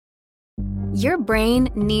Your brain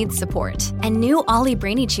needs support, and new Ollie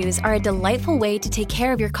Brainy Chews are a delightful way to take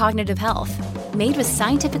care of your cognitive health. Made with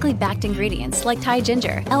scientifically backed ingredients like Thai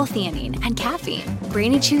ginger, L-theanine, and caffeine,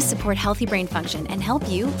 Brainy Chews support healthy brain function and help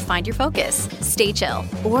you find your focus, stay chill,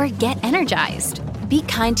 or get energized. Be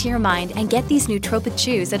kind to your mind and get these nootropic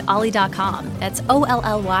chews at ollie.com. That's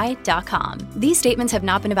OLLY.com. These statements have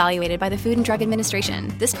not been evaluated by the Food and Drug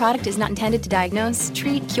Administration. This product is not intended to diagnose,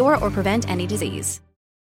 treat, cure, or prevent any disease.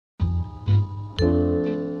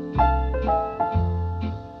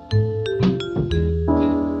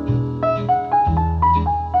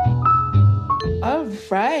 All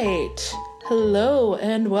right. Hello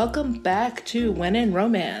and welcome back to When in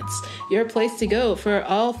Romance, your place to go for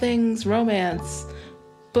all things romance,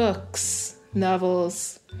 books,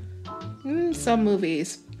 novels, some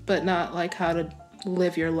movies, but not like how to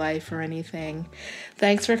live your life or anything.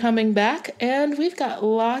 Thanks for coming back, and we've got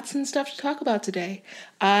lots and stuff to talk about today.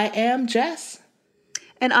 I am Jess.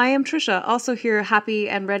 And I am Trisha, also here happy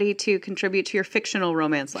and ready to contribute to your fictional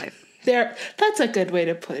romance life. That's a good way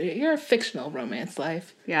to put it. Your fictional romance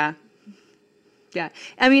life. Yeah.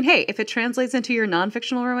 I mean, hey, if it translates into your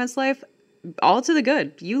non-fictional romance life, all to the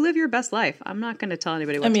good. You live your best life. I'm not going to tell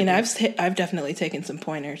anybody what to do. I've definitely taken some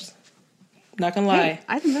pointers. Not going to lie. Hey,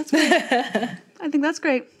 I think that's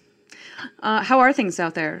great. How are things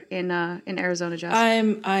out there in Arizona, Jess? I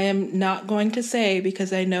am not going to say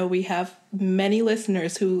because I know we have many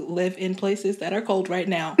listeners who live in places that are cold right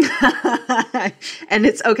now. And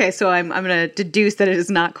it's okay. So I'm going to deduce that it is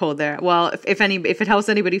not cold there. Well, if it helps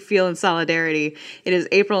anybody feel in solidarity, it is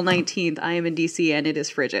April 19th. I am in DC and it is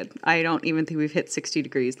frigid. I don't even think we've hit 60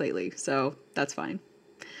 degrees lately. So that's fine.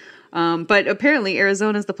 But apparently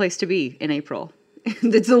Arizona is the place to be in April.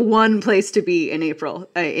 It's the one place to be in April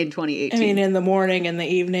in 2018. I mean, in the morning and the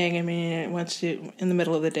evening. I mean, in the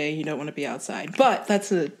middle of the day, you don't want to be outside. But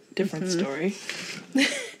that's a different story.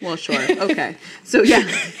 Well, sure. Okay. So yeah,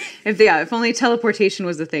 if only teleportation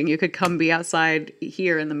was the thing, you could come be outside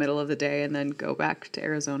here in the middle of the day and then go back to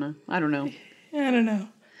Arizona. I don't know.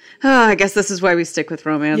 I guess this is why we stick with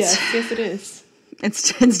romance. Yes, it is.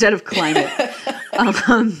 Instead of climate.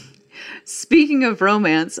 Speaking of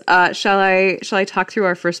romance, shall I talk through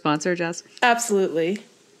our first sponsor, Jess? Absolutely.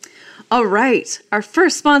 All right. Our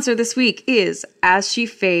first sponsor this week is As She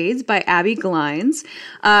Fades by Abby Glines.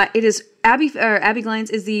 It is Abby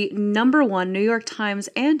Glines is the #1 New York Times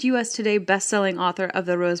and U.S. Today bestselling author of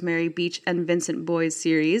the Rosemary Beach and Vincent Boys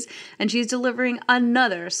series, and she's delivering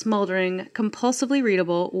another smoldering, compulsively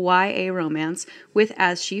readable YA romance with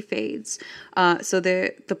As She Fades. So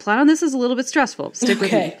the plot on this is a little bit stressful. Stick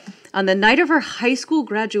with me. On the night of her high school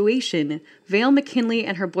graduation, Vale McKinley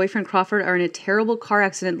and her boyfriend Crawford are in a terrible car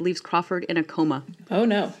accident that leaves Crawford in a coma. Oh,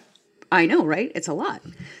 no. I know, right? It's a lot.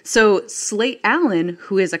 So Slate Allen,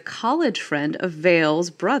 who is a college friend of Vale's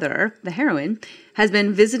brother, the heroine, has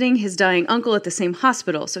been visiting his dying uncle at the same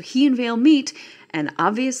hospital. So he and Vale meet, and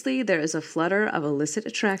obviously there is a flutter of illicit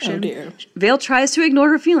attraction. Oh, dear. Vale tries to ignore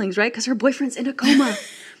her feelings, right? Because her boyfriend's in a coma.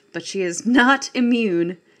 But she is not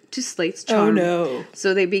immune to Slate's charm. Oh, no.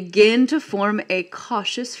 So they begin to form a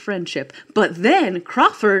cautious friendship. But then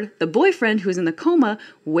Crawford, the boyfriend who's in the coma,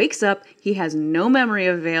 wakes up. He has no memory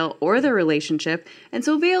of Vale or their relationship. And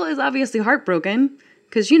so Vale is obviously heartbroken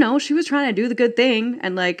because, she was trying to do the good thing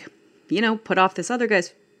and, put off this other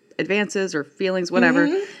guy's advances or feelings, whatever.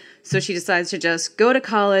 Mm-hmm. So she decides to just go to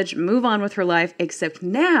college, move on with her life, except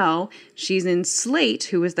now she's in Slate,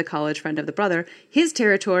 who is the college friend of the brother, his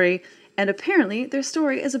territory, and apparently their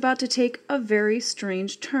story is about to take a very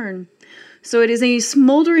strange turn. So it is a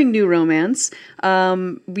smoldering new romance.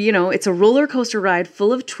 It's a roller coaster ride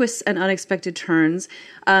full of twists and unexpected turns.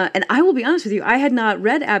 And I will be honest with you, I had not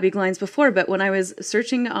read Abby Glines before, but when I was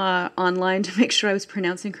searching online to make sure I was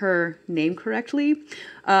pronouncing her name correctly,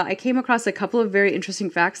 I came across a couple of very interesting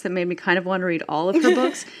facts that made me kind of want to read all of her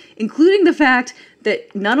books, including the fact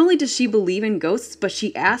that not only does she believe in ghosts, but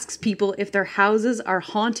she asks people if their houses are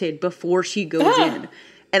haunted before she goes in.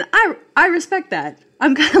 And I respect that.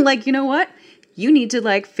 I'm kind of like, you know what? You need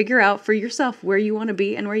to figure out for yourself where you want to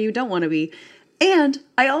be and where you don't want to be. And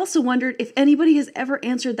I also wondered if anybody has ever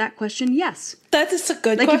answered that question yes. That is a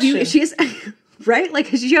good question. If she's right?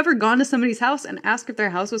 Has you ever gone to somebody's house and asked if their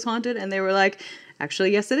house was haunted and they were like,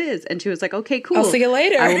 actually, yes, it is. And she was like, okay, cool. I'll see you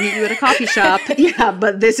later. I will meet you at a coffee shop. Yeah,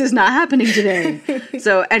 but this is not happening today.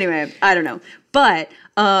 So anyway, I don't know. But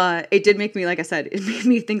it did make me, like I said, it made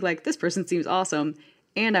me think this person seems awesome.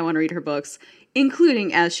 And I want to read her books,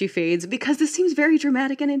 including As She Fades, because this seems very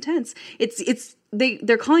dramatic and intense.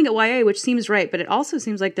 They're calling it YA, which seems right, but it also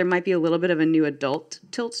seems like there might be a little bit of a new adult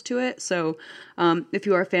tilt to it. So if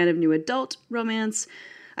you are a fan of new adult romance,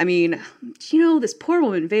 I mean, this poor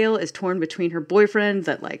woman Vale is torn between her boyfriend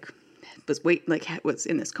that was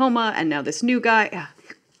in this coma, and now this new guy. Yeah,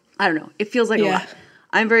 I don't know. It feels like a lot.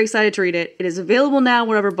 I'm very excited to read it. It is available now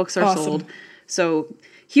wherever books are sold. So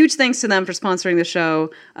huge thanks to them for sponsoring the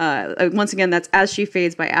show. Once again, that's As She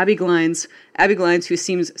Fades by Abby Glines. Abby Glines, who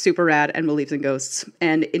seems super rad and believes in ghosts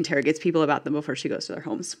and interrogates people about them before she goes to their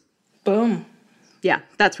homes. Boom. Yeah,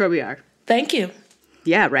 that's where we are. Thank you.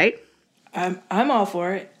 Yeah, right? I'm all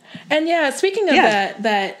for it. And yeah, speaking of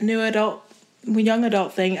that young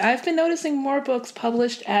adult thing, I've been noticing more books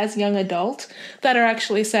published as young adult that are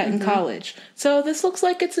actually set in college. So this looks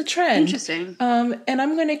like it's a trend. Interesting. And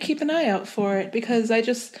I'm going to keep an eye out for it because I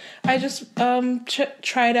just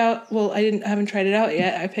tried out. Well, I haven't tried it out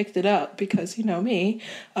yet. I picked it up because you know me.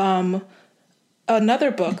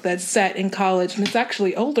 Another book that's set in college, and it's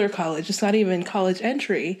actually older college. It's not even college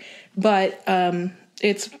entry, but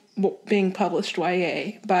it's being published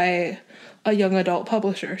YA by a young adult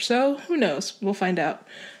publisher. So who knows? We'll find out.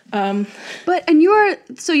 You are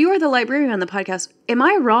the librarian on the podcast. Am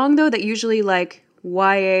I wrong though that usually like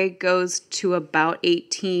YA goes to about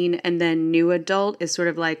 18 and then new adult is sort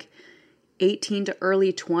of like 18 to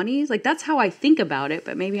early 20s? Like that's how I think about it,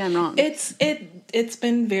 but maybe I'm wrong. It's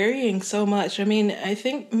been varying so much. I mean, I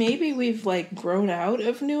think maybe we've like grown out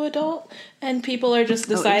of new adult and people are just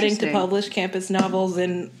deciding to publish campus novels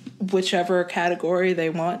in whichever category they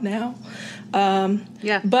want now.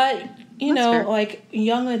 But you know, fair. Like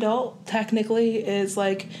young adult technically is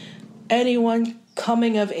like anyone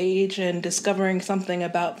coming of age and discovering something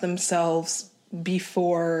about themselves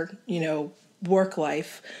before, work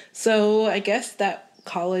life. So I guess that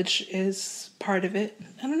college is part of it.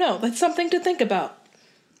 I don't know. That's something to think about.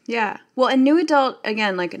 Yeah. Well, and new adult,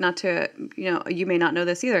 again, like not to, you may not know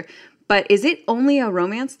this either, but is it only a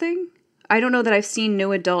romance thing? I don't know that I've seen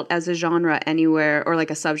new adult as a genre anywhere, or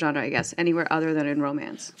like a subgenre, I guess, anywhere other than in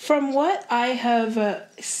romance. From what I have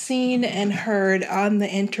seen and heard on the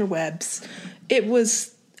interwebs, it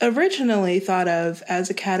was originally thought of as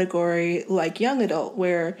a category like young adult,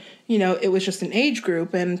 where, it was just an age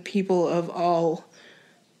group and people of all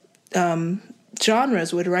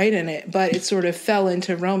genres would write in it, but it sort of fell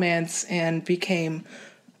into romance and became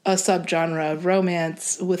a subgenre of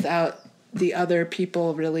romance without the other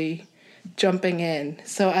people really jumping in.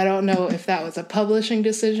 So I don't know if that was a publishing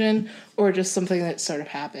decision or just something that sort of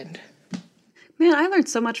happened. Man, I learned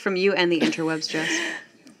so much from you and the interwebs, Jess.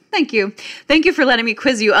 Thank you. Thank you for letting me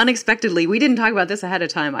quiz you unexpectedly. We didn't talk about this ahead of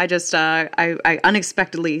time. I just, I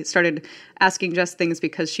unexpectedly started asking Jess things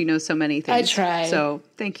because she knows so many things. I try. So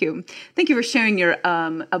thank you. Thank you for sharing your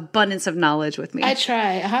abundance of knowledge with me. I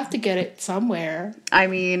try. I have to get it somewhere. I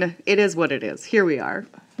mean, it is what it is. Here we are.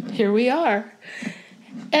 Here we are.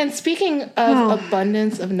 And speaking of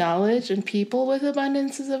abundance of knowledge and people with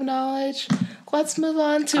abundances of knowledge, let's move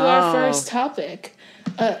on to our first topic.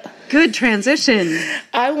 Good transition.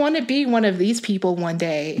 I want to be one of these people one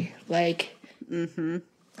day.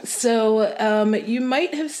 So you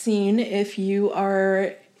might have seen, if you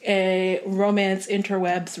are a romance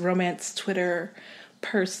interwebs, romance Twitter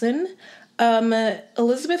person,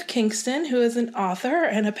 Elizabeth Kingston, who is an author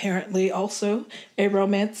and apparently also a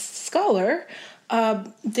romance scholar,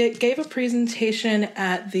 gave a presentation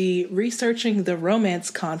at the Researching the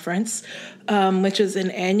Romance Conference, which is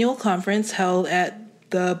an annual conference held at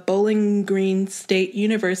the Bowling Green State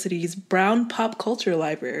University's Brown Pop Culture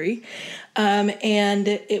Library, and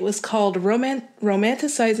it was called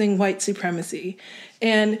Romanticizing White Supremacy.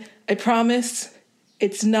 And I promise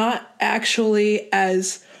it's not actually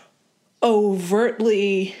as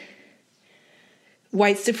overtly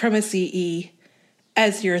white supremacy-y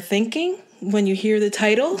as you're thinking when you hear the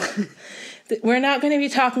title. We're not going to be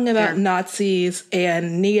talking about Nazis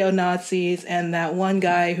and neo-Nazis and that one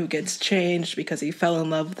guy who gets changed because he fell in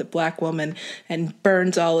love with a black woman and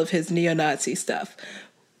burns all of his neo-Nazi stuff.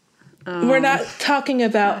 We're not talking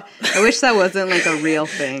about... I wish that wasn't like a real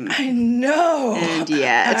thing. I know. And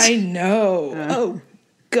yet. I know. Oh,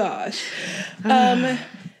 gosh.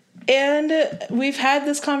 And we've had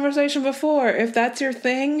this conversation before. If that's your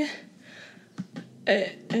thing...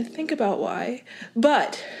 think about why,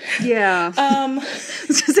 but yeah. I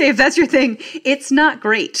was gonna say, if that's your thing, it's not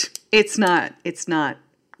great. It's not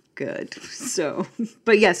good. So,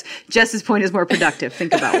 but yes, Jess's point is more productive.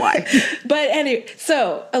 Think about why. But anyway,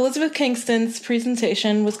 so Elizabeth Kingston's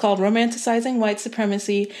presentation was called Romanticizing White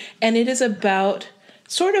Supremacy, and it is about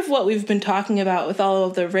sort of what we've been talking about with all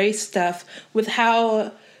of the race stuff, with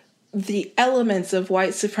how the elements of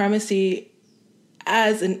white supremacy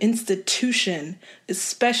as an institution,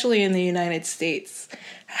 especially in the United States,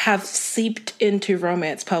 have seeped into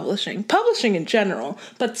romance publishing in general.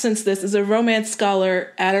 But since this is a romance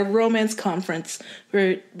scholar at a romance conference,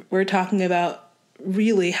 we're talking about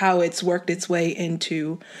really how it's worked its way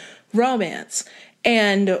into romance.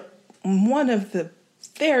 And one of the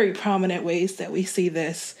very prominent ways that we see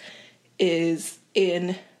this is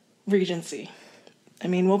in Regency. I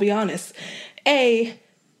mean, we'll be honest.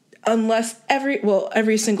 Unless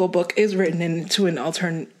every single book is written into an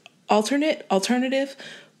alternative,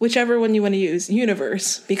 whichever one you want to use,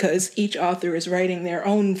 universe, because each author is writing their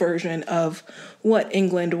own version of what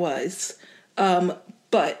England was.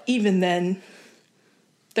 But even then,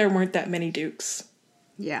 there weren't that many dukes.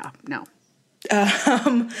 Yeah, no.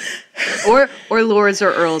 Or lords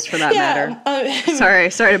or earls for that matter. Sorry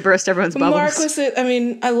to burst everyone's bubbles. Marquises. I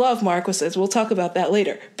mean, I love marquises. We'll talk about that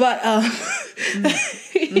later. But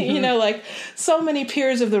you know, like so many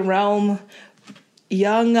peers of the realm,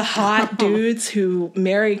 young hot dudes who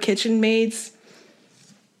marry kitchen maids.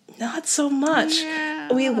 Not so much.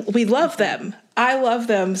 Yeah. We love them. I love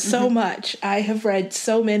them so much. I have read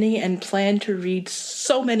so many and plan to read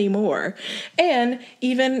so many more. And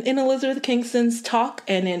even in Elizabeth Kingston's talk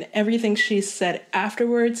and in everything she's said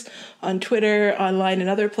afterwards on Twitter, online, and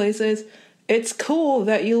other places, it's cool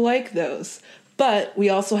that you like those. But we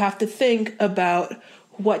also have to think about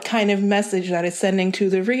what kind of message that is sending to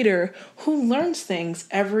the reader who learns things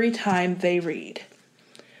every time they read.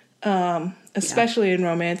 Especially in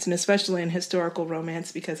romance and especially in historical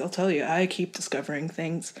romance, because I'll tell you, I keep discovering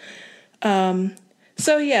things.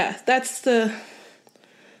 So yeah, that's the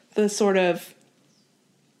sort of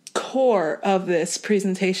core of this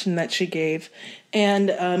presentation that she gave.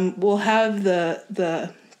 And we'll have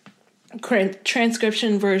the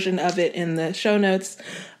transcription version of it in the show notes.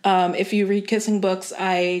 If you read Kissing Books,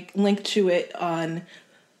 I linked to it on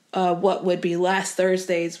what would be last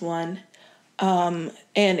Thursday's one.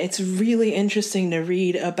 And it's really interesting to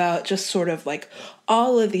read about just sort of like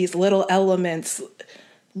all of these little elements.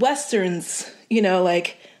 Westerns, you know,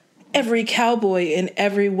 like every cowboy in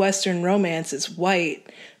every Western romance is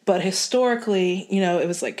white, but historically, you know, it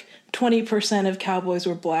was like 20% of cowboys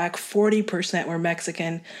were black, 40% were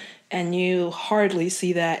Mexican, and you hardly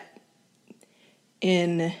see that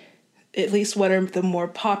in at least what are the more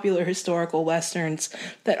popular historical Westerns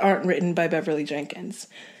that aren't written by Beverly Jenkins.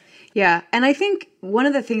 Yeah, and I think one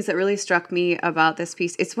of the things that really struck me about this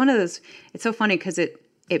piece, it's one of those, it's so funny because it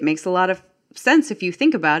makes a lot of sense if you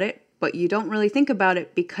think about it, but you don't really think about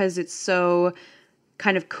it because it's so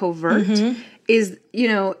kind of covert, is, you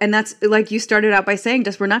know, and that's like you started out by saying,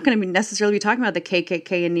 just we're not going to necessarily be talking about the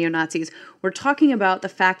KKK and neo-Nazis. We're talking about the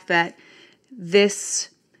fact that this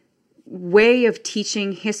way of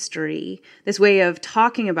teaching history, this way of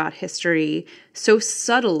talking about history so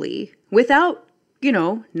subtly without, you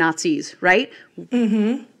know, Nazis, right?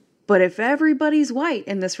 But if everybody's white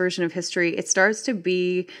in this version of history, it starts to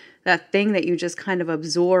be that thing that you just kind of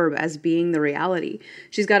absorb as being the reality.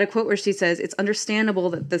 She's got a quote where she says, "It's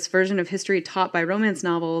understandable that this version of history taught by romance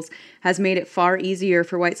novels has made it far easier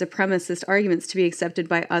for white supremacist arguments to be accepted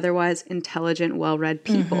by otherwise intelligent, well-read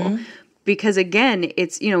people." Because again,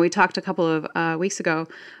 it's, you know, we talked a couple of weeks ago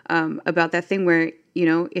about that thing where, you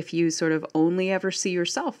know, if you sort of only ever see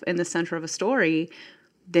yourself in the center of a story,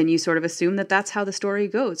 then you sort of assume that that's how the story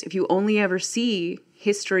goes. If you only ever see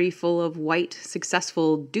history full of white,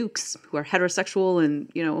 successful dukes who are heterosexual and,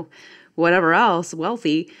 you know, whatever else,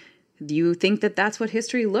 wealthy, you think that that's what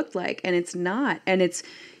history looked like. And it's not. And it's,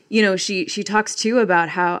 you know, she talks too about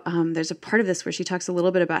how there's a part of this where she talks a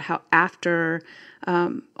little bit about how after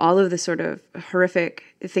all of the sort of horrific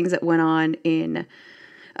things that went on in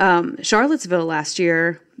Charlottesville last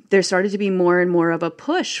year, there started to be more and more of a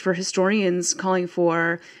push for historians calling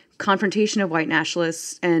for confrontation of white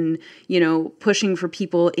nationalists and, you know, pushing for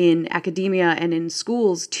people in academia and in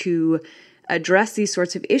schools to address these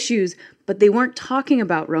sorts of issues, but they weren't talking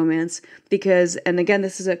about romance because, and again,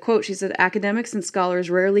 this is a quote, she said, "Academics and scholars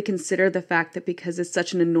rarely consider the fact that because it's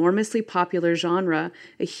such an enormously popular genre,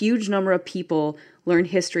 a huge number of people learn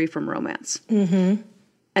history from romance."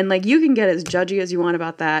 And like, you can get as judgy as you want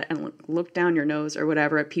about that and look down your nose or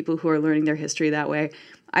whatever at people who are learning their history that way.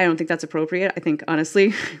 I don't think that's appropriate. I think,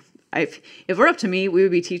 honestly, if it were up to me, we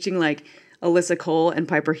would be teaching like Alyssa Cole and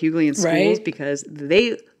Piper Hughley in schools, because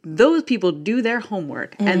those people do their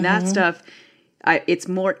homework. And that stuff, it's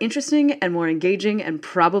more interesting and more engaging and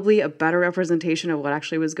probably a better representation of what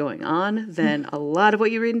actually was going on than a lot of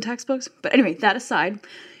what you read in textbooks. But anyway, that aside,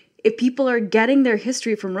 if people are getting their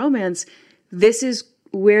history from romance, this is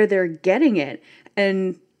where they're getting it.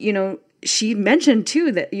 And, you know, she mentioned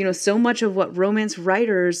too that, you know, so much of what romance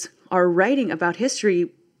writers are writing about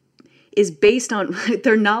history is based on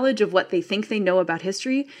their knowledge of what they think they know about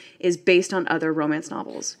history is based on other romance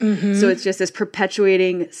novels. So it's just this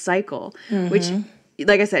perpetuating cycle, which,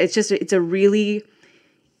 like I said, it's a really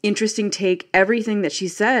interesting take. Everything that she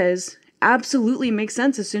says absolutely makes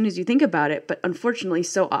sense as soon as you think about it, but unfortunately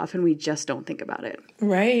so often we just don't think about it.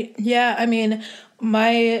 Right. Yeah, I mean,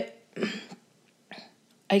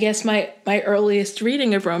 I guess my earliest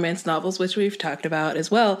reading of romance novels, which we've talked about as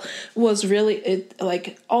well, was really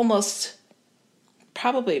like almost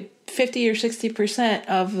probably 50 or 60%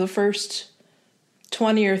 of the first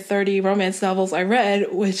 20 or 30 romance novels I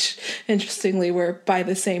read, which interestingly were by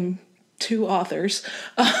the same two authors,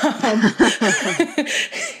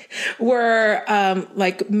 were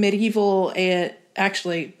like medieval, and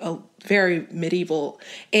actually very medieval.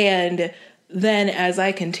 And then as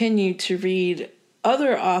I continued to read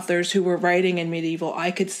other authors who were writing in medieval,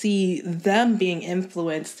 I could see them being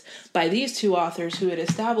influenced by these two authors who had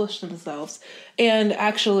established themselves. And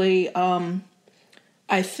actually,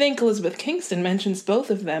 I think Elizabeth Kingston mentions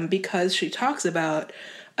both of them because she talks about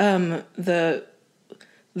the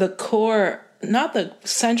core, not the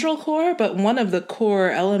central core, but one of the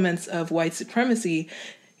core elements of white supremacy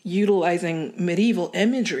utilizing medieval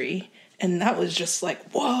imagery. And that was just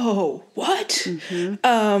like, whoa, what?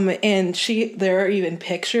 And there are even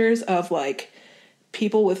pictures of like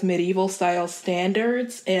people with medieval style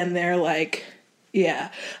standards, and they're like,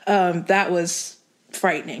 that was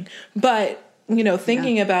frightening. But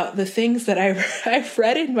thinking about the things that I've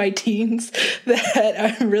read in my teens,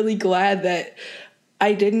 that I'm really glad that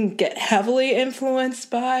I didn't get heavily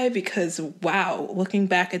influenced by, because wow, looking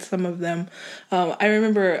back at some of them, I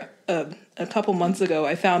remember a couple months ago,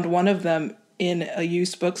 I found one of them in a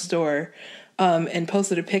used bookstore and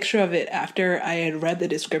posted a picture of it after I had read the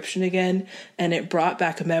description again, and it brought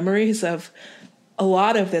back memories of a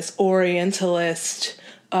lot of this Orientalist,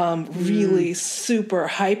 really super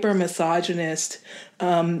hyper misogynist.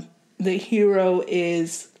 The hero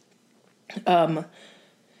is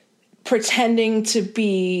pretending to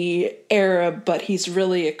be Arab, but he's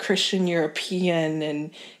really a Christian European, and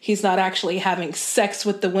he's not actually having sex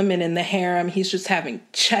with the women in the harem. He's just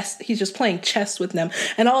he's just playing chess with them,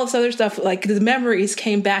 and all this other stuff. Like, the memories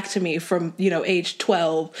came back to me from, age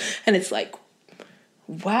 12, and it's like,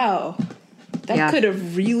 wow, that could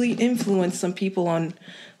have really influenced some people on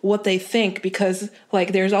what they think, because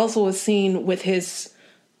like there's also a scene with his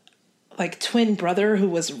like twin brother who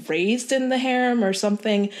was raised in the harem or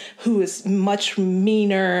something, who is much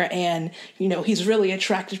meaner, and he's really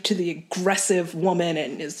attracted to the aggressive woman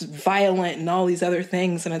and is violent and all these other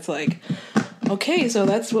things, and it's like, okay, so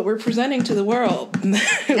that's what we're presenting to the world.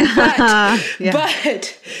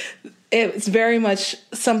 But it's very much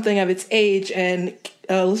something of its age, and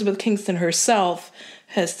Elizabeth Kingston herself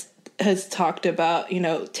has talked about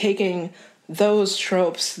taking those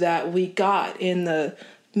tropes that we got in the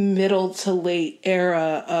middle to late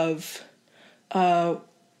era of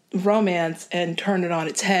romance and turn it on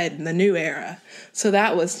its head in the new era. So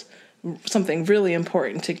that was something really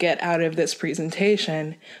important to get out of this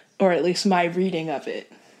presentation, or at least my reading of it,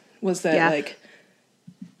 was that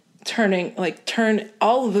turn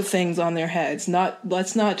all of the things on their heads.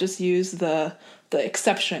 Let's not just use the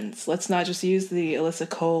exceptions. Let's not just use the Alyssa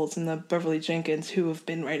Coles and the Beverly Jenkins, who have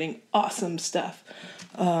been writing awesome stuff.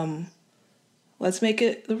 Let's make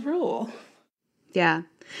it the rule. Yeah.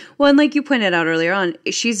 Well, and like you pointed out earlier on,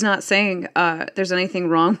 she's not saying there's anything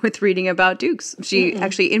wrong with reading about dukes. She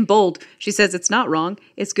actually, in bold, she says it's not wrong.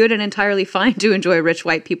 It's good and entirely fine to enjoy rich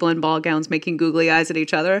white people in ball gowns making googly eyes at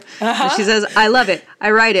each other. And she says, I love it.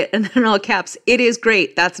 I write it. And then in all caps, it is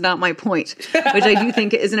great. That's not my point, which I do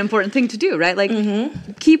think is an important thing to do, right? Like,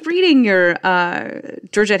 keep reading your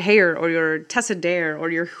Georgette Heyer or your Tessa Dare or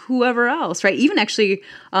your whoever else, right? Even actually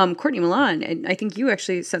Courtney Milan, and I think you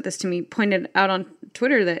actually sent this to me, pointed out on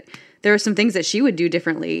Twitter that there are some things that she would do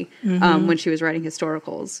differently when she was writing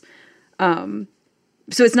historicals. So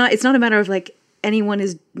it's not a matter of like anyone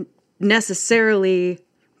is necessarily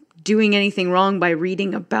doing anything wrong by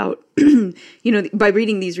reading about, by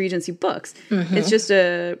reading these Regency books. It's just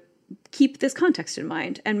keep this context in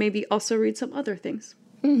mind and maybe also read some other things.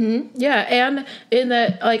 Yeah, and in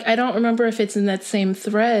that, like, I don't remember if it's in that same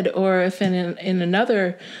thread or if in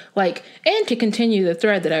another, like, and to continue the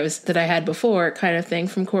thread that I had before, kind of thing,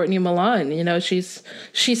 from Courtney Milan. She's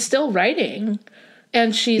still writing,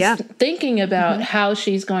 and she's thinking about how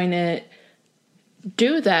she's going to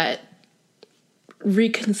do that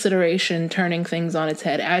reconsideration, turning things on its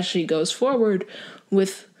head as she goes forward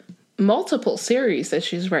with multiple series that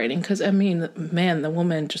she's writing, because I mean, man, the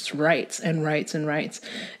woman just writes and writes and writes,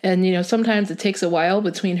 and sometimes it takes a while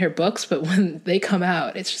between her books, but when they come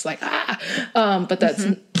out, it's just like but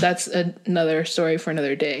that's another story for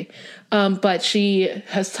another day. But she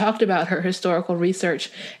has talked about her historical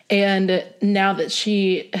research, and now that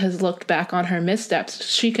she has looked back on her missteps,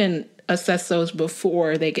 she can assess those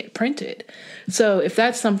before they get printed. So if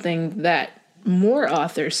that's something that more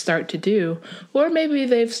authors start to do, or maybe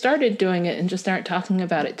they've started doing it and just aren't talking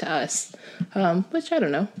about it to us, which I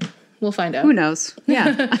don't know. We'll find out. Who knows?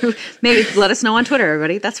 Yeah. Maybe let us know on Twitter,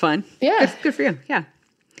 everybody. That's fine. Yeah. Good for you. Yeah.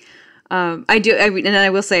 And I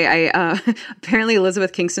will say, apparently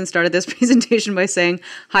Elizabeth Kingston started this presentation by saying,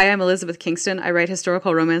 "Hi, I'm Elizabeth Kingston. I write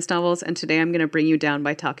historical romance novels, and today I'm going to bring you down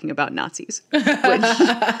by talking about Nazis." Which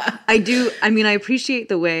I do. I mean, I appreciate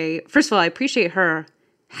the way, first of all, I appreciate her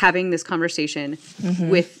having this conversation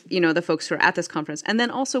with, the folks who are at this conference, and then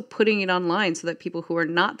also putting it online so that people who are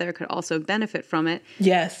not there could also benefit from it.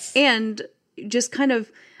 Yes. And just kind of,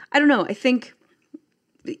 I don't know,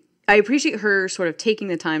 I appreciate her sort of taking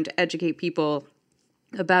the time to educate people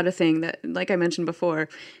about a thing that, like I mentioned before,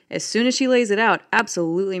 as soon as she lays it out,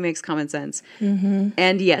 absolutely makes common sense.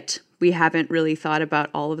 And yet we haven't really thought about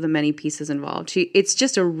all of the many pieces involved. It's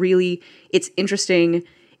just it's interesting,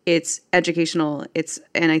 it's educational,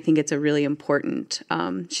 and I think it's a really important,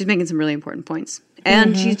 she's making some really important points.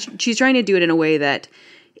 And she's trying to do it in a way that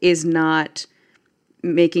is not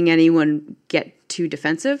making anyone get too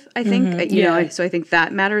defensive, I think. So I think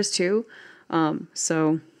that matters too. I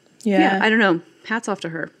don't know. Hats off to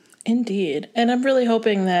her. Indeed. And I'm really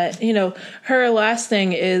hoping that, her last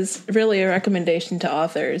thing is really a recommendation to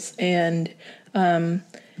authors. And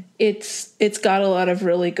it's got a lot of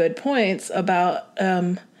really good points about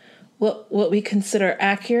what we consider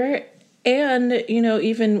accurate, and,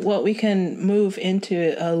 even what we can move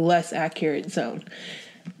into a less accurate zone.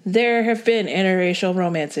 There have been interracial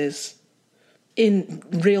romances in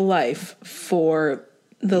real life for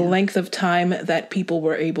the length of time that people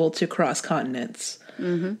were able to cross continents.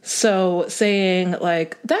 So saying,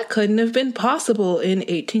 like, that couldn't have been possible in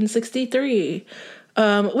 1863,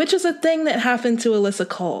 which is a thing that happened to Alyssa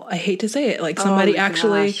Cole. I hate to say it. Like, somebody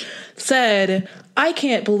actually said, I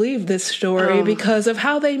can't believe this story because of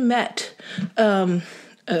how they met. But,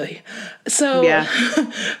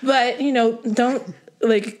 don't,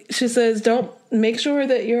 like, she says, don't make sure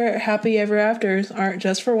that your happy ever afters aren't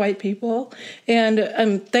just for white people.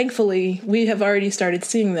 And thankfully, we have already started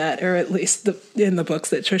seeing that, or at least in the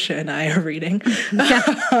books that Trisha and I are reading.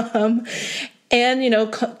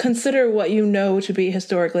 And, consider what you know to be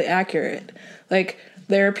historically accurate. Like,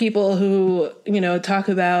 there are people who, talk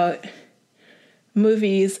about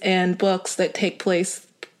movies and books that take place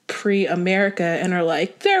pre-America and are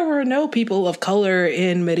like, there were no people of color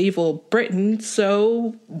in medieval Britain,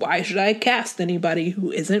 so why should I cast anybody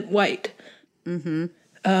who isn't white?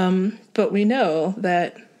 But we know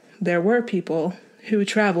that there were people who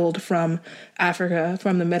traveled from Africa,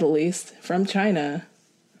 from the Middle East, from China,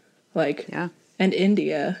 and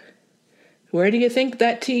India. Where do you think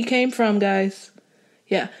that tea came from, guys?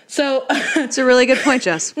 Yeah, so... It's a really good point,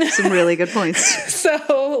 Jess. Some really good points.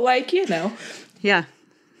 So, Yeah.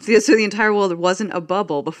 So the entire world wasn't a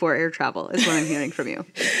bubble before air travel, is what I'm hearing from you.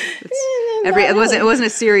 It wasn't a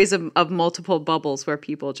series of multiple bubbles where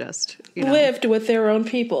people just lived with their own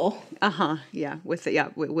people. Yeah,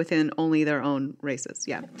 within only their own races.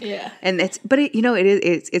 Yeah. Yeah. And it's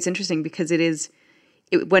interesting because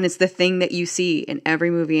when it's the thing that you see in every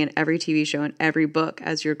movie and every TV show and every book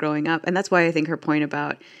as you're growing up, and that's why I think her point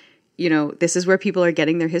about this is where people are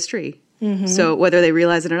getting their history. So whether they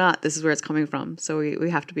realize it or not, this is where it's coming from. So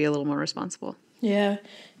we have to be a little more responsible. Yeah.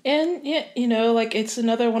 And, it's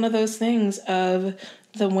another one of those things of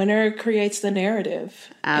the winner creates the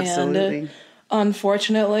narrative. Absolutely. And,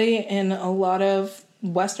 unfortunately, in a lot of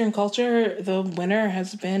Western culture, the winner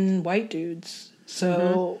has been white dudes.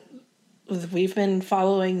 So we've been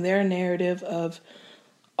following their narrative of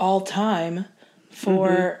all time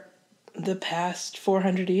for the past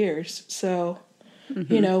 400 years. So...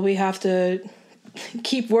 we have to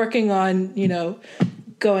keep working on,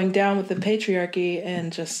 going down with the patriarchy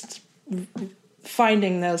and just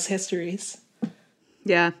finding those histories.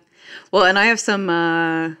 Yeah. Well, and I have some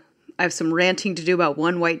ranting to do about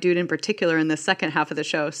one white dude in particular in the second half of the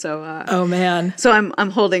show. So, oh man. So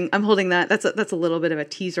I'm holding that. That's a little bit of a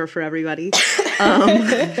teaser for everybody.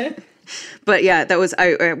 But yeah, that was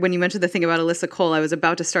when you mentioned the thing about Alyssa Cole, I was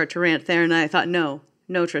about to start to rant there, and I thought, no,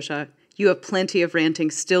 Trisha. you have plenty of ranting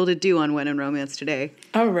still to do on When in Romance today.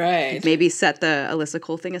 All right. Maybe set the Alyssa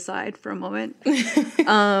Cole thing aside for a moment.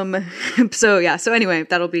 So anyway,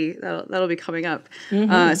 that'll be coming up.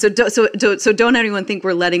 So don't anyone think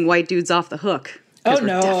we're letting white dudes off the hook. Oh, We're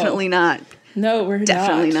no. definitely not. No, we're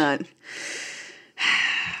Definitely not.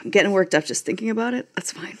 I'm getting worked up just thinking about it.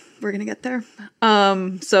 That's fine. We're gonna get there.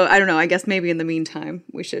 So I don't know. I guess maybe in the meantime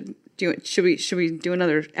we should do it. Should we do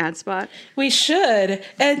another ad spot? We should.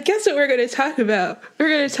 And guess what we're going to talk about? We're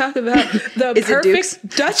going to talk about the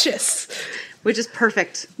Perfect Duchess. Which is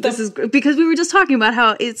perfect. This is because we were just talking about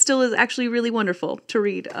how it still is actually really wonderful to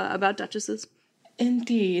read about duchesses.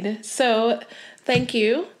 Indeed. So thank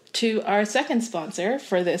you to our second sponsor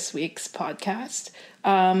for this week's podcast,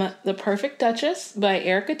 The Perfect Duchess by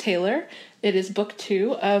Erica Taylor. It is book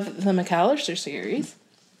 2 of the McAllister series.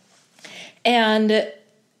 And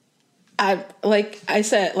like I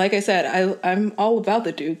said, I'm all about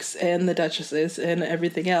the dukes and the duchesses and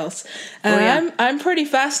everything else. And I'm pretty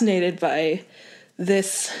fascinated by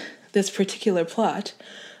this particular plot.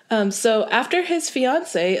 So after his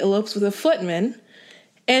fiancée elopes with a footman,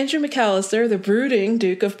 Andrew McAllister, the brooding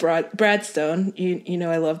Duke of Bradstone, you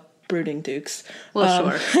know I love brooding dukes.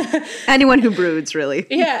 Well, sure. Anyone who broods, really.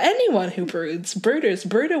 Yeah, anyone who broods. Brooders,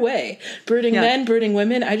 brood away. Brooding men, brooding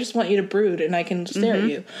women, I just want you to brood and I can stare at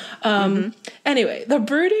you. Anyway, the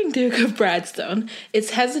brooding Duke of Bradstone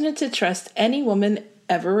is hesitant to trust any woman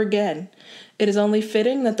ever again. It is only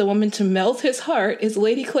fitting that the woman to melt his heart is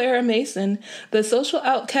Lady Clara Mason, the social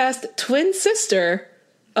outcast twin sister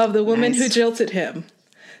of the woman who jilted him.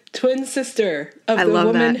 Twin sister of the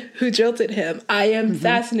woman who jilted him. I am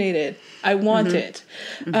fascinated. I want it.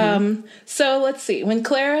 So let's see. When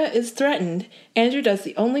Clara is threatened, Andrew does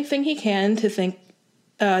the only thing he can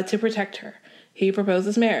to protect her. He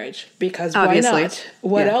proposes marriage, because Obviously. Why not?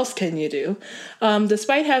 What else can you do?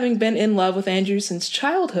 Despite having been in love with Andrew since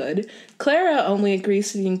childhood, Clara only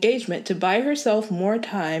agrees to the engagement to buy herself more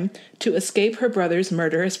time to escape her brother's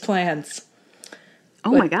murderous plans.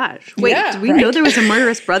 Oh my gosh. Wait, did we know there was a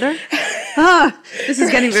murderous brother? This is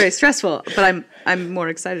getting very stressful, but I'm more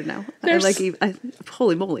excited now.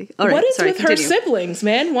 Holy moly. All right, what is with continue. her siblings,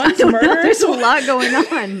 man? One's murderous. There's a lot going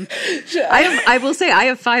on. I will say I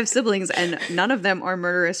have 5 siblings, and none of them are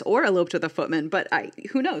murderous or eloped with a footman, but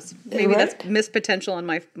who knows? Maybe that's missed potential on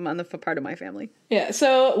the part of my family. Yeah,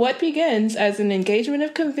 so what begins as an engagement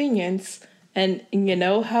of convenience, and you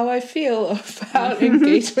know how I feel about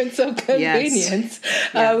engagements of convenience,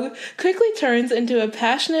 quickly turns into a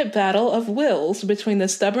passionate battle of wills between the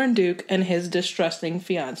stubborn Duke and his distrusting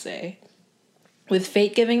fiancée. With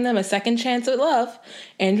fate giving them a second chance at love,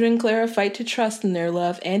 Andrew and Clara fight to trust in their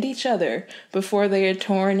love and each other before they are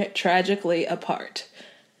torn tragically apart.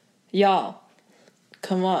 Y'all,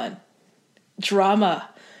 come on. Drama.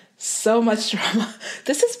 So much drama.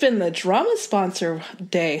 This has been the drama sponsor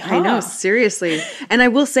day, huh? I know, seriously. And I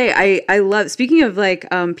will say, I love, speaking of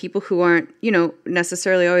people who aren't,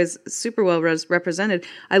 necessarily always super well represented,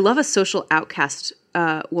 I love a social outcast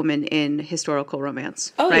woman in historical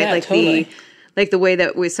romance. Oh, right? yeah, totally. The way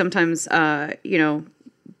that we sometimes, women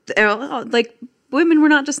were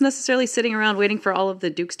not just necessarily sitting around waiting for all of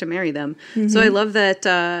the dukes to marry them. So I love that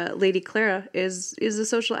Lady Clara is a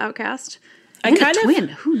social outcast. And a twin.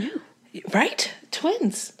 Who knew? Right?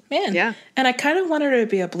 Twins. Man. Yeah. And I kind of want her to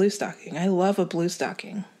be a blue stocking. I love a blue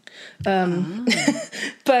stocking.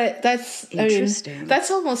 But that's interesting.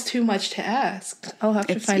 That's almost too much to ask. I'll have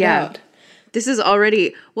to find out. This is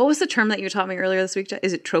already, what was the term that you taught me earlier this week?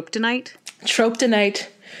 Is it trope-tonight?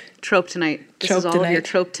 Trope-tonight. Trope-tonight. This is all of your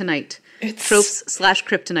trope-tonight.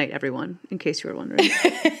 Tropes/kryptonite, everyone, in case you were wondering.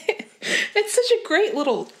 It's such a great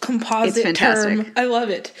little composite term. I love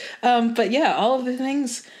it. But yeah, all of the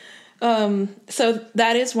things. So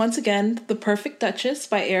that is, once again, The Perfect Duchess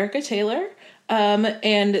by Erica Taylor.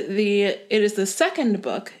 And it is the second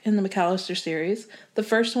book in the McAllister series. The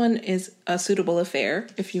first one is A Suitable Affair,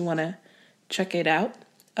 if you want to check it out.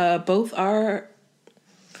 Both are,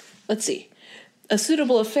 let's see. A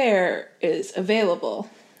Suitable Affair is available.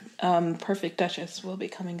 Perfect Duchess will be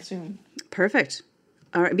coming soon. Perfect.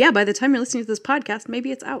 All right. Yeah, by the time you're listening to this podcast,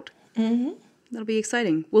 maybe it's out. That'll be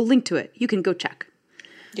exciting. We'll link to it. You can go check.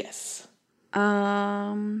 Yes.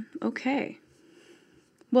 Okay.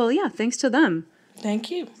 Well, yeah, thanks to them.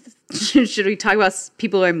 Thank you. Should we talk about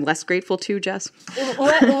people I'm less grateful to, Jess?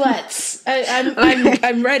 Let's.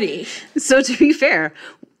 I'm ready. So to be fair,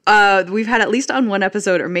 we've had at least on one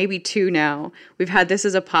episode, or maybe 2 now, we've had this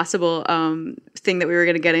as a possible thing that we were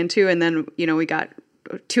going to get into, and then, we got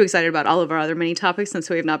too excited about all of our other mini topics, and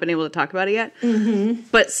so we've not been able to talk about it yet.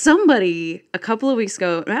 But somebody, a couple of weeks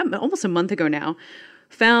ago, almost a month ago now,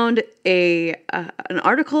 found an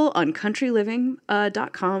article on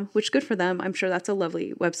countryliving.com, which good for them. I'm sure that's a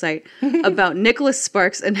lovely website, about Nicholas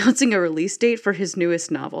Sparks announcing a release date for his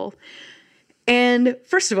newest novel. And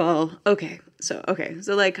first of all, so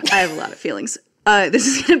like I have a lot of feelings. This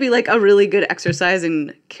is going to be like a really good exercise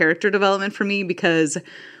in character development for me, because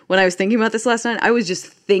when I was thinking about this last night, I was just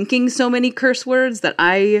thinking so many curse words that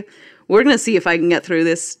we're going to see if I can get through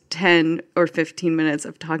this 10 or 15 minutes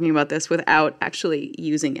of talking about this without actually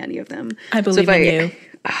using any of them. I believe in you.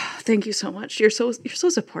 Thank you so much. You're so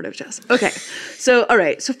supportive, Jess. Okay. So, all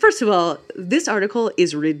right. So first of all, this article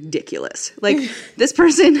is ridiculous. Like, this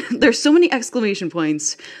person, there's so many exclamation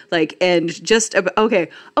points, like, and just about, okay.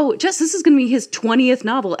 Oh, Jess, this is going to be his 20th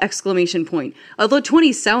novel, exclamation point. Although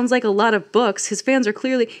 20 sounds like a lot of books, his fans are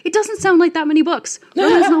clearly, it doesn't sound like that many books.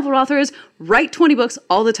 Romance novel authors write 20 books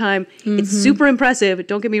all the time. Mm-hmm. It's super impressive.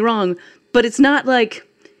 Don't get me wrong, but it's not like,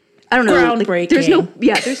 I don't know. Groundbreaking.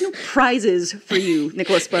 Like, there's no prizes for you,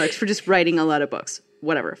 Nicholas Sparks, for just writing a lot of books.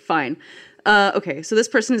 Whatever, fine. Okay, so this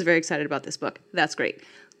person is very excited about this book. That's great.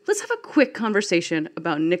 Let's have a quick conversation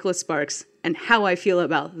about Nicholas Sparks and how I feel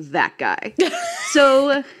about that guy.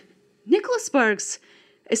 So, Nicholas Sparks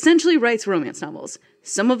essentially writes romance novels.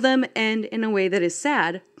 Some of them end in a way that is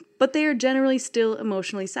sad, but they are generally still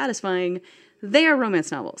emotionally satisfying. They are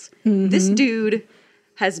romance novels. Mm-hmm. This dude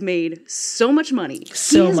has made so much money.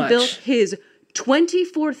 He has built his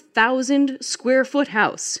 24,000 square foot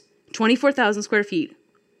house. 24,000 square feet.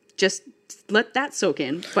 Just let that soak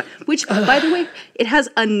in. Which, by the way, it has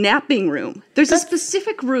a napping room. There's a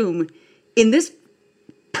specific room in this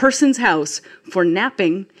person's house for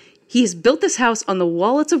napping. He has built this house on the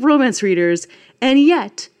wallets of romance readers, and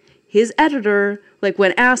yet his editor, like,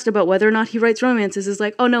 when asked about whether or not he writes romances, is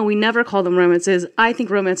like, oh no, we never call them romances. I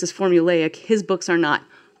think romance is formulaic. His books are not.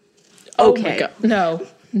 Okay. Oh my God.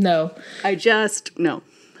 No.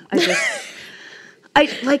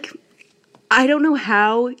 I don't know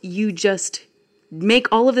how you just make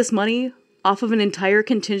all of this money off of an entire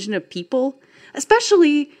contingent of people,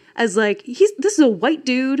 especially as, like, this is a white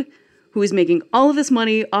dude who is making all of this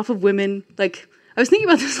money off of women. Like, I was thinking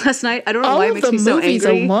about this last night. I don't know why it makes me so angry. All of the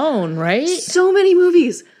movies alone, right? So many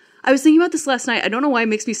movies. I was thinking about this last night. I don't know why it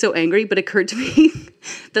makes me so angry, but it occurred to me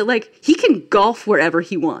that, like, he can golf wherever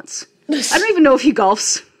he wants. I don't even know if he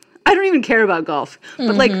golfs. I don't even care about golf.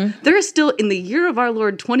 But, like, there is still, in the year of our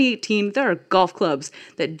Lord 2018, there are golf clubs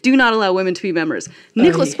that do not allow women to be members.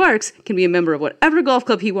 Nicholas Sparks can be a member of whatever golf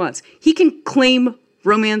club he wants. He can claim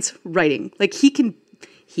romance writing. Like, he can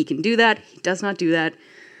do that. He does not do that.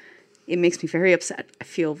 It makes me very upset. I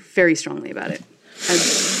feel very strongly about it.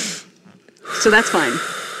 So that's fine.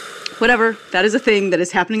 Whatever. That is a thing that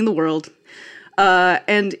is happening in the world.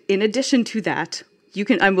 And in addition to that,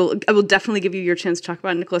 I will definitely give you your chance to talk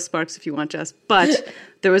about Nicholas Sparks if you want, Jess. But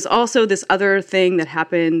there was also this other thing that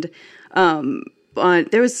happened.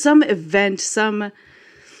 There was some event,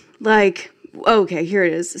 okay, here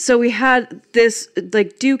it is. So we had this,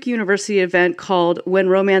 like, Duke University event called When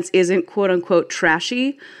Romance Isn't Quote Unquote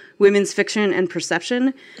Trashy, Women's Fiction and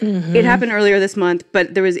Perception. Mm-hmm. It happened earlier this month,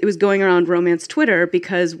 but it was going around romance Twitter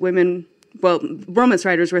because romance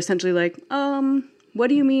writers were essentially like, what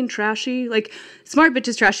do you mean trashy? Like, Smart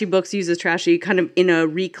Bitches Trashy Books uses trashy kind of in a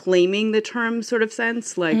reclaiming the term sort of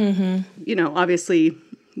sense. Like, you know, obviously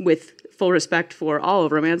with full respect for all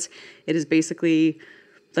of romance, it is basically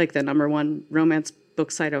like the number one romance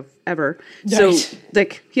book site of ever. Right. So,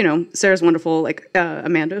 like, you know, Sarah's wonderful. Like,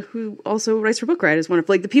 Amanda, who also writes for Book Riot, is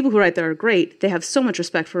wonderful. Like, the people who write there are great. They have so much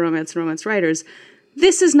respect for romance and romance writers.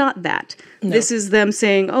 This is not that. No. This is them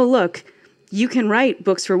saying, oh, look, you can write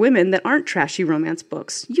books for women that aren't trashy romance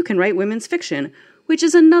books. You can write women's fiction, which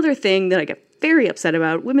is another thing that I get very upset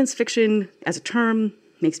about. Women's fiction as a term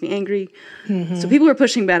makes me angry. Mm-hmm. So people are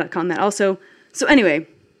pushing back on that also. So anyway,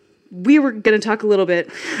 we were going to talk a little bit.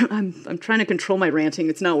 I'm trying to control my ranting.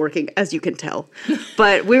 It's not working, as you can tell.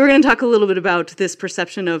 But we were going to talk a little bit about this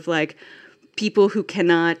perception of, like, people who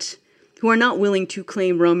are not willing to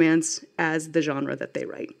claim romance as the genre that they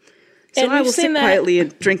write. So I will sit quietly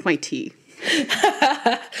and drink my tea.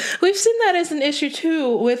 We've seen that as an issue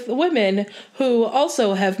too with women who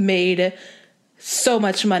also have made so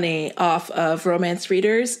much money off of romance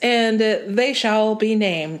readers, and they shall be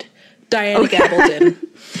named. Diana Gabaldon.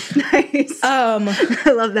 Nice.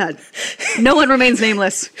 I love that. No one remains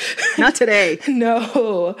nameless. Not today.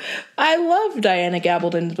 No. I love Diana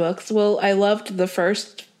Gabaldon's books. Well, I loved the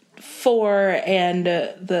first 4 and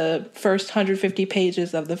the first 150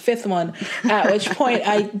 pages of the 5th one, at which point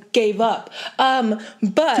I gave up.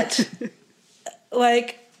 But,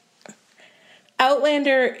 like,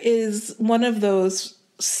 Outlander is one of those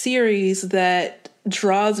series that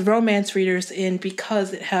draws romance readers in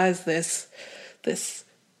because it has this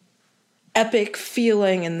epic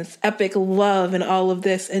feeling and this epic love and all of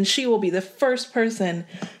this. And she will be the first person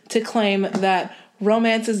to claim that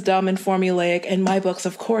romance is dumb and formulaic, and my books,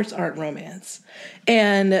 of course, aren't romance.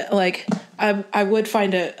 And like, I would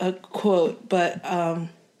find a quote, but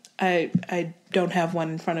I don't have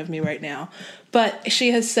one in front of me right now. But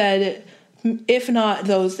she has said, if not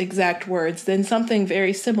those exact words, then something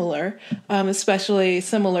very similar, especially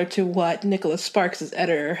similar to what Nicholas Sparks'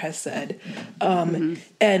 editor has said,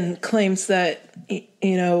 and claims that,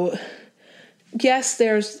 you know, yes,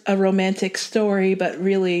 there's a romantic story, but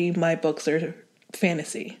really my books are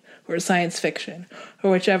fantasy or science fiction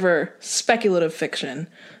or whichever speculative fiction.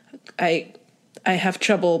 I have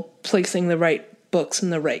trouble placing the right books in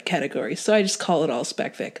the right category, so I just call it all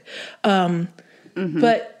spec fic.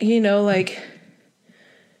 But, you know, like,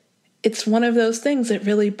 it's one of those things that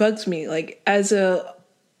really bugs me. Like, as a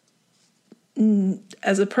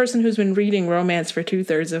person who's been reading romance for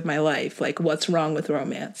 2/3 of my life, like, what's wrong with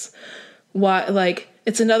romance? Why, like,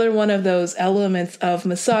 it's another one of those elements of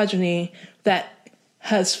misogyny that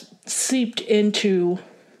has seeped into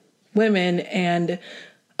women and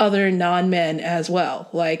other non-men as well.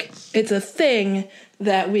 Like, it's a thing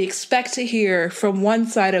that we expect to hear from one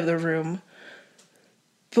side of the room,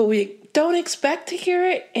 but we don't expect to hear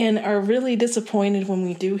it and are really disappointed when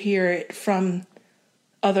we do hear it from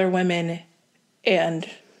other women and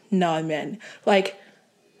non-men. Like,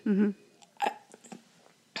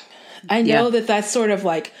 I know that that's sort of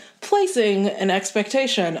like placing an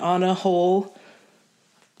expectation on a whole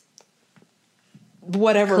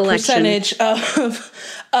whatever collection. Percentage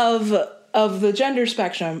of the gender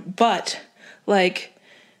spectrum, but like,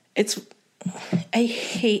 I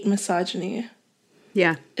hate misogyny.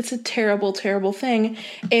 Yeah. It's a terrible, terrible thing.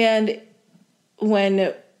 And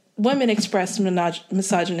when women express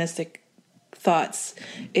misogynistic thoughts,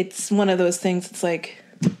 it's one of those things, it's like,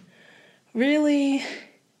 really,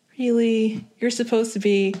 you're supposed to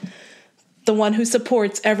be the one who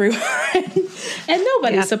supports everyone. And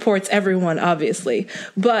nobody supports everyone, obviously.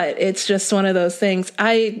 But it's just one of those things.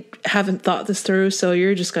 I haven't thought this through, so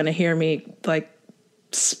you're just going to hear me, like,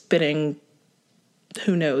 spitting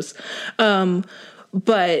who knows.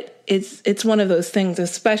 But it's one of those things,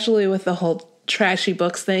 especially with the whole trashy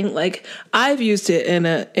books thing. Like, I've used it in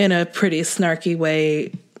a pretty snarky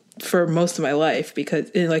way for most of my life, because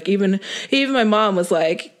like even my mom was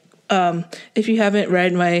like, if you haven't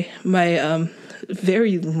read my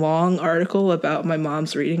very long article about my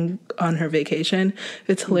mom's reading on her vacation,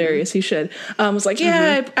 it's hilarious. You should. Was like,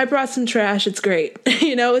 I brought some trash. It's great.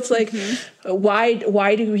 You know, it's like,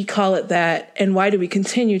 why do we call it that? And why do we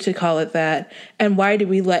continue to call it that? And why do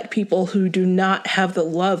we let people who do not have the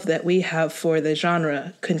love that we have for the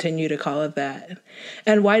genre continue to call it that?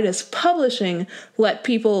 And why does publishing let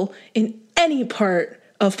people in any part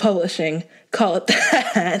of publishing call it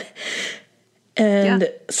that? And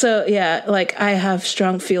so, like, I have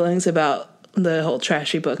strong feelings about the whole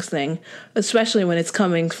trashy books thing, especially when it's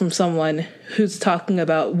coming from someone who's talking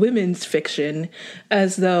about women's fiction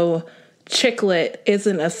as though chick lit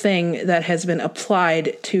isn't a thing that has been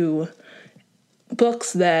applied to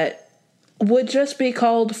books that would just be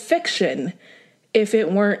called fiction if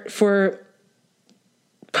it weren't for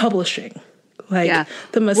publishing. Like,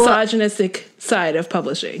 the misogynistic side of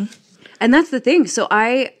publishing. And that's the thing. So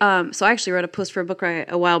I actually wrote a post for a book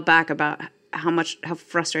a while back about how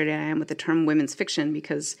frustrated I am with the term women's fiction,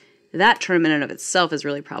 because that term in and of itself is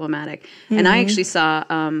really problematic. And I actually saw,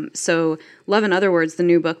 so Love in Other Words, the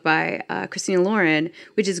new book by Christina Lauren,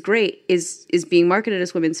 which is great, is being marketed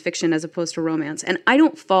as women's fiction as opposed to romance. And I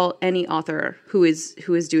don't fault any author who is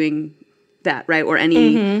doing that, right? Or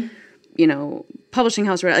any, you know, publishing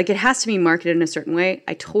house, like, it has to be marketed in a certain way.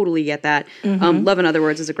 I totally get that. Love in Other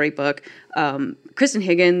Words is a great book. Kristen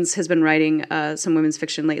Higgins has been writing some women's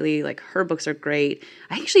fiction lately. Like, her books are great.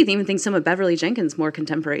 I actually even think some of Beverly Jenkins' more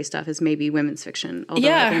contemporary stuff is maybe women's fiction. Although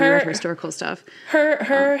her historical stuff.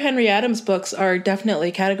 Her Henry Adams books are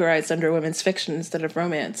definitely categorized under women's fiction instead of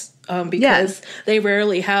romance, because they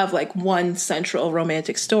rarely have like one central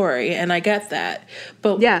romantic story, and I get that.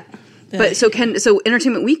 But But so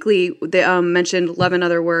Entertainment Weekly, they mentioned Love in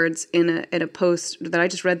Other Words in a post that I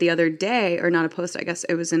just read the other day, or not a post, I guess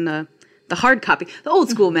it was in the hard copy, the old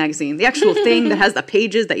school magazine, the actual thing that has the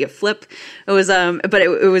pages that you flip. It was, but it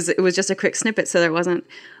was just a quick snippet, so there wasn't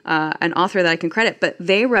an author that I can credit. But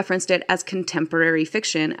they referenced it as contemporary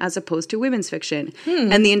fiction as opposed to women's fiction,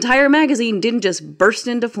 and the entire magazine didn't just burst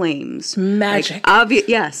into flames. Magic.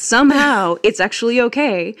 Like, somehow it's actually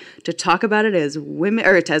okay to talk about it as women,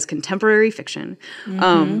 or as contemporary fiction.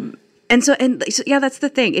 yeah, that's the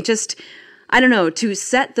thing. It just, I don't know, to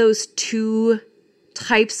set those two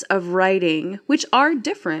types of writing, which are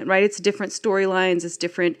different, right? It's different storylines. It's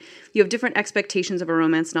different. You have different expectations of a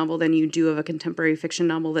romance novel than you do of a contemporary fiction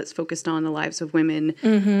novel that's focused on the lives of women.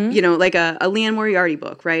 Mm-hmm. You know, like a Liane Moriarty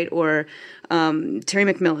book, right? Or Terry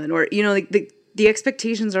McMillan, or, you know, like the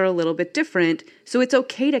expectations are a little bit different. So it's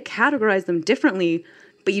okay to categorize them differently,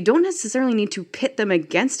 but you don't necessarily need to pit them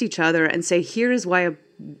against each other and say, here's why a,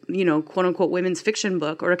 you know, quote unquote women's fiction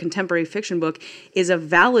book or a contemporary fiction book is a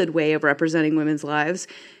valid way of representing women's lives,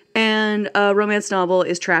 and a romance novel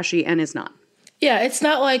is trashy and is not. Yeah, it's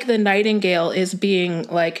not like the Nightingale is being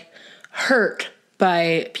like hurt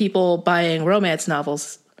by people buying romance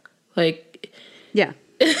novels. Like, yeah,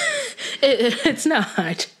 it's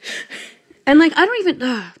not. And like, I don't even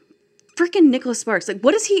freaking Nicholas Sparks. Like,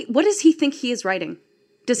 what does he think he is writing?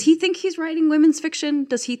 Does he think he's writing women's fiction?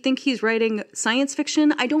 Does he think he's writing science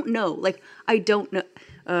fiction? I don't know. Like, I don't know.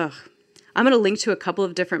 I'm going to link to a couple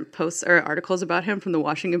of different posts or articles about him from the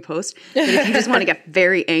Washington Post. But if you just want to get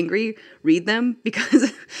very angry, read them.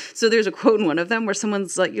 Because, so there's a quote in one of them where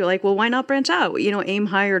someone's like, you're like, well, why not branch out? You know, aim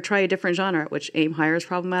higher, try a different genre, which aim higher is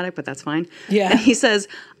problematic, but that's fine. Yeah. And he says,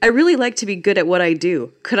 I really like to be good at what I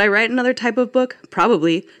do. Could I write another type of book?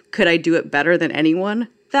 Probably. Could I do it better than anyone?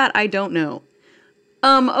 That I don't know.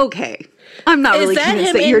 Okay. I'm not really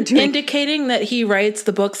convinced that you're doing... indicating that he writes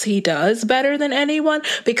the books he does better than anyone?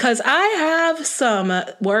 Because I have some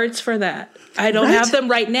words for that. I don't have them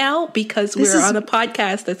right now because we're on a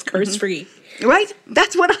podcast that's curse-free. Right?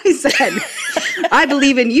 That's what I said. I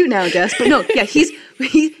believe in you now, Des. But no, yeah,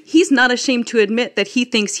 he's not ashamed to admit that he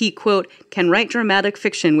thinks he, quote, can write dramatic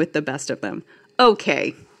fiction with the best of them.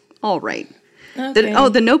 Okay. All right. Okay.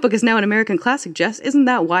 The Notebook is now an American classic, Jess. Isn't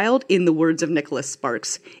that wild? In the words of Nicholas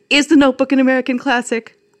Sparks. Is The Notebook an American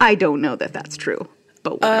classic? I don't know that that's true,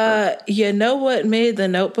 but whatever. You know what made The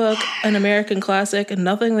Notebook an American classic?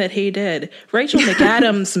 Nothing that he did. Rachel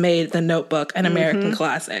McAdams made The Notebook an American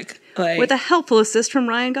classic. Like, with a helpful assist from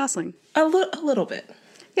Ryan Gosling. A little bit.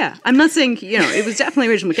 Yeah, I'm not saying, you know, it was definitely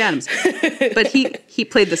Rachel McAdams, but he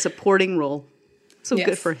played the supporting role. So yes.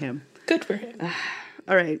 Good for him. Good for him.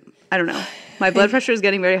 All right. I don't know. My blood pressure is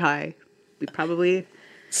getting very high.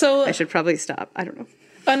 I should probably stop. I don't know.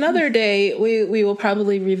 Another day, we will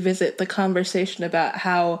probably revisit the conversation about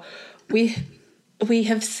how we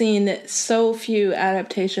have seen so few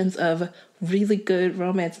adaptations of really good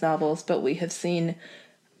romance novels, but we have seen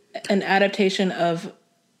an adaptation of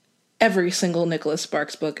every single Nicholas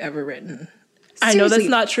Sparks book ever written. Seriously. I know that's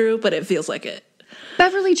not true, but it feels like it.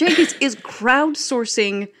 Beverly Jenkins is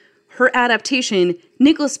crowdsourcing her adaptation.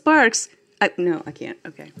 Nicholas Sparks... no, I can't.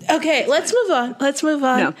 Okay, let's move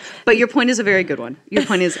on. No, but your point is a very good one. Your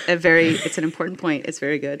point is it's an important point. It's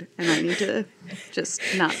very good. And I need to just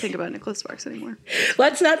not think about Nicholas Sparks anymore.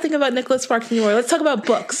 Let's not think about Nicholas Sparks anymore. Let's talk about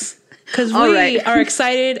books. Because we are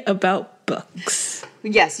excited about books.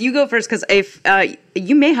 Yes, you go first, because if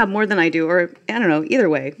you may have more than I do, or I don't know, either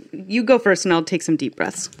way. You go first and I'll take some deep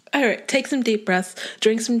breaths. All right, take some deep breaths,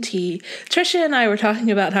 drink some tea. Trisha and I were talking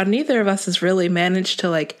about how neither of us has really managed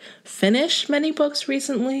to finish many books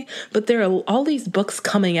recently, but there are all these books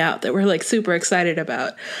coming out that we're super excited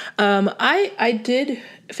about. I did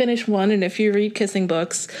finish one, and if you read Kissing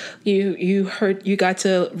Books, you got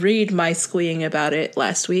to read my squeeing about it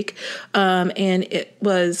last week, and it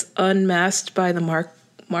was Unmasked by the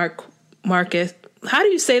Marquess. How do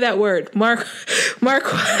you say that word? Marquess.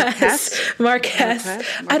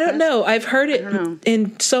 I don't know. I've heard it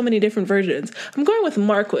in so many different versions. I'm going with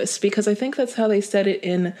Marquis because I think that's how they said it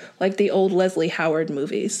in the old Leslie Howard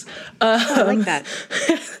movies. I like that.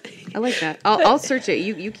 I like that. I'll search it.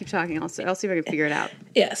 You keep talking. I'll see if I can figure it out.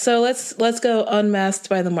 Yeah. So let's go Unmasked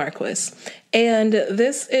by the Marquis, and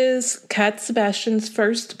this is Cat Sebastian's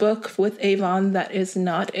first book with Avon that is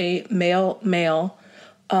not a male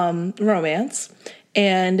romance,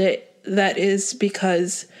 and that is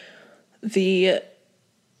because the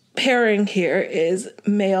pairing here is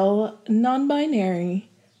male non-binary.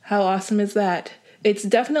 How awesome is that? It's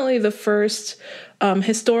definitely the first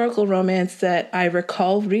historical romance that I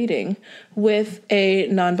recall reading with a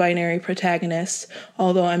non-binary protagonist,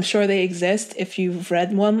 although I'm sure they exist. If you've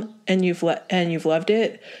read one and you've loved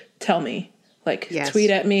it, tell me. Yes.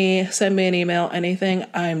 Tweet at me, send me an email, anything,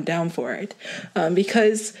 I'm down for it.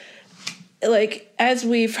 Because, as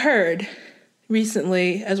we've heard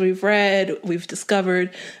recently, as we've read, we've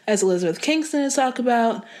discovered, as Elizabeth Kingston has talked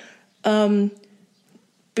about,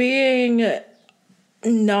 being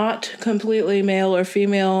not completely male or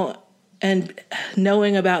female and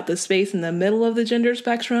knowing about the space in the middle of the gender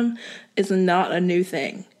spectrum is not a new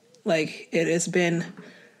thing. It has been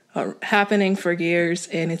happening for years,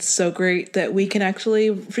 and it's so great that we can actually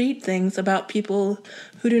read things about people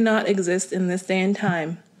who do not exist in this day and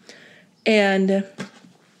time. And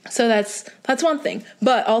so that's one thing.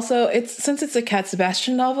 But also, since it's a Cat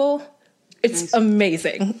Sebastian novel, it's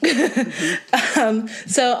amazing.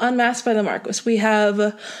 So Unmasked by the Marquis, we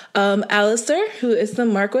have Alistair, who is the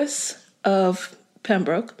Marquis of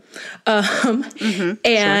Pembroke.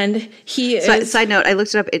 And he is... Side note, I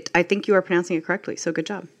looked it up. I think you are pronouncing it correctly, so good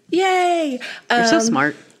job. Yay! You're so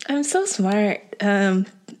smart. I'm so smart.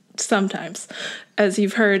 Sometimes. As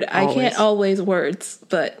you've heard, Always. I can't always words,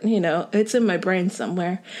 but, it's in my brain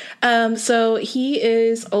somewhere. So he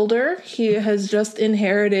is older. He has just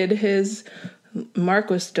inherited his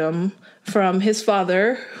marquisdom from his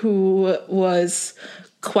father, who was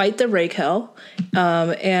quite the rakehell,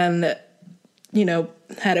 and,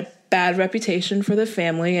 had a bad reputation for the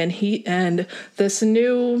family. And this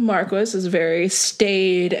new marquis is very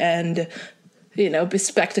staid and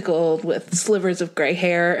bespectacled with slivers of gray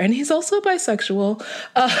hair, and he's also bisexual.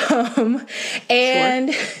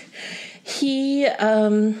 And he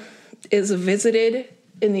is visited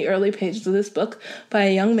in the early pages of this book by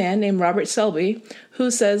a young man named Robert Selby, who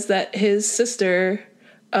says that his sister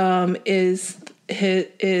is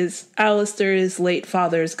Alistair's late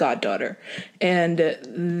father's goddaughter, and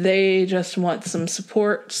they just want some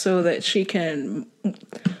support so that she can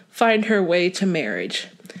find her way to marriage.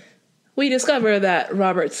 We discover that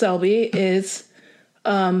Robert Selby is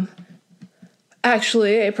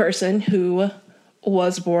actually a person who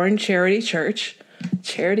was born Charity Church.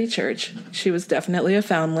 She was definitely a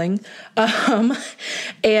foundling.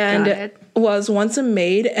 And was once a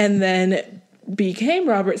maid and then became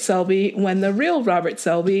Robert Selby when the real Robert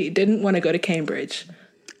Selby didn't want to go to Cambridge.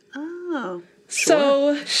 Oh, sure.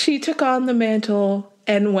 So she took on the mantle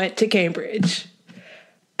and went to Cambridge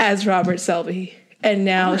as Robert Selby. And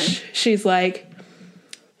now she's like,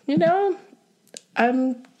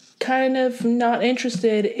 I'm kind of not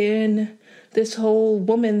interested in this whole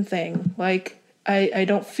woman thing. Like, I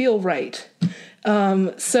don't feel right.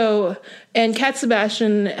 And Cat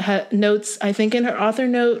Sebastian notes, I think in her author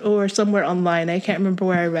note or somewhere online, I can't remember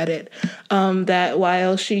where I read it, that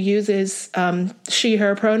while she uses she,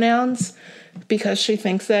 her pronouns, because she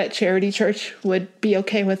thinks that Charity Church would be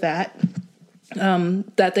okay with that,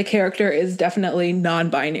 that the character is definitely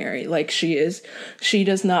non-binary. Like, she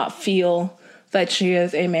does not feel that she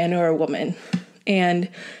is a man or a woman. And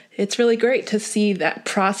it's really great to see that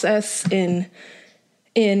process in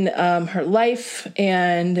her life,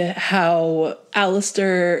 and how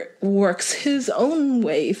Alistair works his own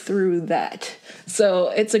way through that. So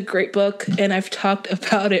it's a great book, and I've talked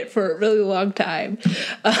about it for a really long time.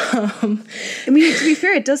 I mean, to be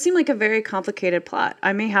fair, it does seem like a very complicated plot.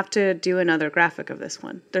 I may have to do another graphic of this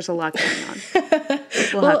one. There's a lot going on.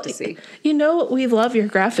 We'll have to see. We love your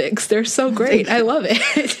graphics. They're so great. I love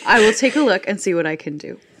it. I will take a look and see what I can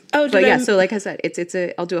do. Oh, but yeah, so like I said,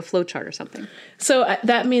 I'll do a flow chart or something. So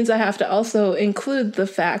that means I have to also include the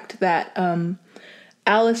fact that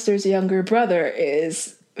Alistair's younger brother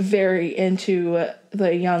is very into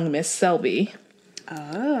the young Miss Selby.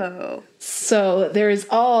 Oh. So there is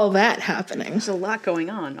all that happening. There's a lot going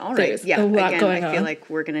on. All right. There's a lot going on. I feel like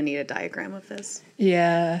we're going to need a diagram of this.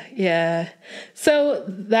 Yeah. So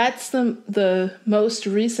that's the most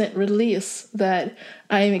recent release that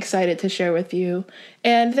I am excited to share with you.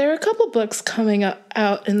 And there are a couple books coming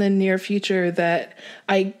out in the near future that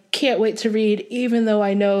I can't wait to read, even though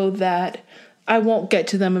I know that I won't get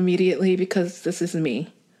to them immediately because this is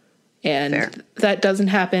me. And Fair. That doesn't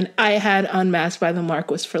happen. I had Unmasked by the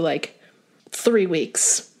Marquis for like 3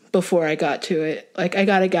 weeks before I got to it. Like, I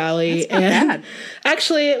got a galley. That's not bad.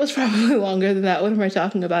 Actually, it was probably longer than that. What am I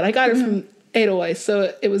talking about? I got it from Edelweiss,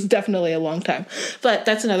 so it was definitely a long time. But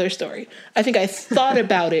that's another story. I think I thought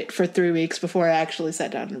about it for 3 weeks before I actually sat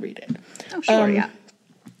down and read it. Oh, sure, yeah.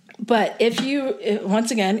 But if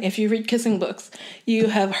you read Kissing Books, you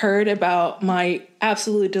have heard about my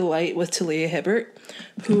absolute delight with Talia Hibbert,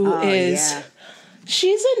 who is... Yeah.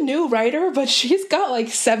 She's a new writer, but she's got like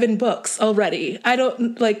 7 books already.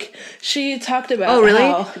 She talked about... Oh,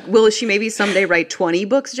 really? Will she maybe someday write 20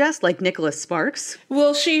 books, Jess, like Nicholas Sparks?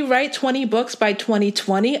 Will she write 20 books by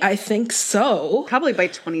 2020? I think so. Probably by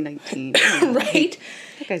 2019. Right?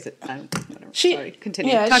 That guy's... whatever. Sorry,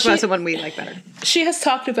 continue. Yeah, Talk about someone we like better. She has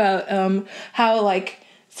talked about how, like,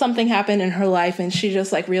 something happened in her life and she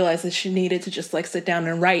just like realized that she needed to just like sit down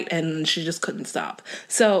and write, and she just couldn't stop.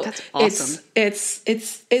 So that's awesome.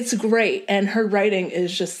 It's great, and her writing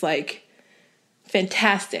is just like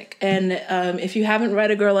fantastic. And if you haven't read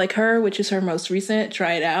A Girl Like Her, which is her most recent,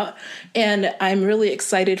 try it out. And I'm really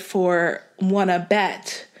excited for Wanna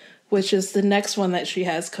Bet, which is the next one that she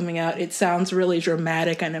has coming out. It sounds really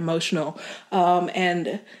dramatic and emotional,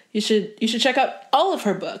 and you should check out all of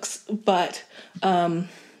her books. But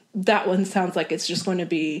that one sounds like it's just going to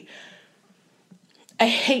be, I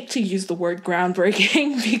hate to use the word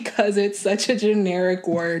groundbreaking because it's such a generic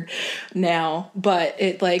word now, but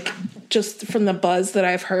it, like, just from the buzz that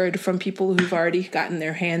I've heard from people who've already gotten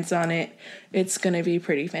their hands on it, it's going to be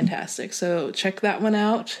pretty fantastic. So check that one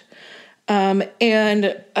out.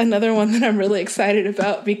 And another one that I'm really excited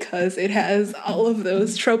about because it has all of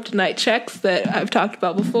those Trope Tonight checks that I've talked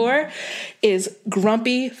about before is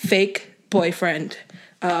Grumpy Fake Boyfriend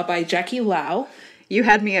by Jackie Lau. You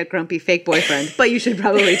had me at Grumpy Fake Boyfriend, but you should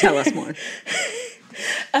probably tell us more.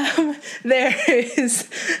 There is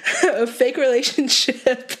a fake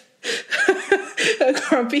relationship, a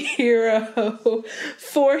grumpy hero,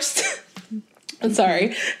 forced... I'm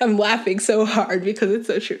sorry, I'm laughing so hard because it's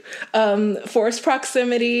so true. Forced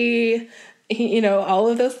proximity, you know, all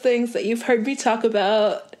of those things that you've heard me talk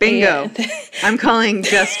about. Bingo. I'm calling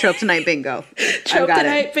just Trope Tonight Bingo. Trope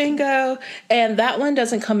Tonight Bingo. And that one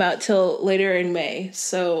doesn't come out till later in May.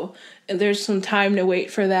 So there's some time to wait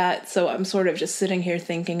for that. So I'm sort of just sitting here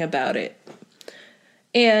thinking about it.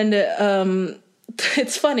 And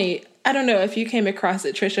it's funny. I don't know if you came across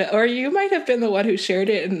it, Trisha, or you might have been the one who shared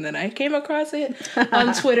it and then I came across it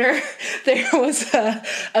on Twitter. There was a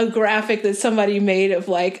graphic that somebody made of,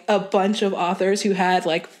 like, a bunch of authors who had,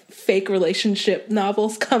 like, fake relationship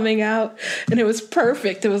novels coming out, and it was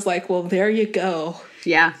perfect. It was like, well, there you go.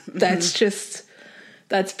 Yeah. That's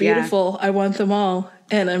beautiful. Yeah. I want them all.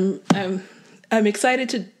 And I'm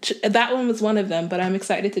excited to, that one was one of them, but I'm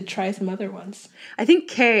excited to try some other ones. I think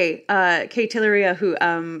Kay Tilleria, who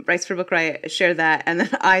writes for Book Riot, shared that, and then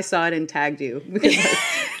I saw it and tagged you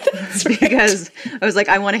because I was like,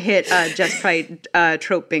 I want to hit Just Pride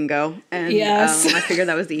trope bingo, and yes. I figured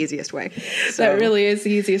that was the easiest way. So, that really is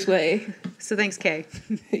the easiest way. So thanks, Kay.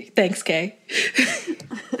 Thanks, Kay.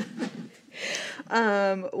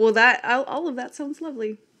 Well, that all of that sounds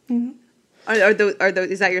lovely. Mm-hmm. Are those?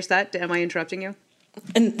 Is that your set? Am I interrupting you?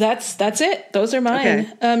 And that's it. Those are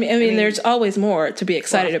mine. Okay. I mean, there's always more to be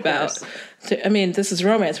excited about. This is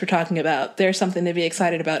romance we're talking about. There's something to be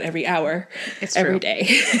excited about every hour, every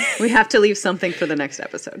day. We have to leave something for the next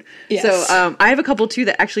episode. Yes. So I have a couple too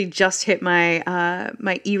that actually just hit my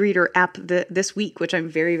my e-reader app this week, which I'm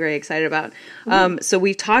very, very excited about. So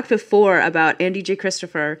we've talked before about Andy J.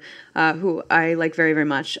 Christopher, who I like very, very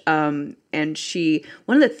much. And she,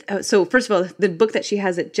 so first of all, the book that she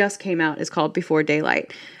has that just came out is called Before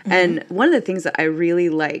Daylight. Mm-hmm. And one of the things that I really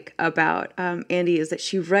like about Andy is that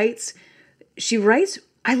she writes,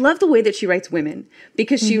 I love the way that she writes women,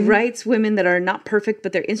 because she mm-hmm. writes women that are not perfect,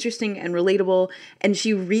 but they're interesting and relatable. And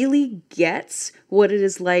she really gets what it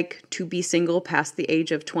is like to be single past the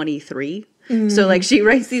age of 23. Mm-hmm. So, like, she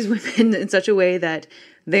writes these women in such a way that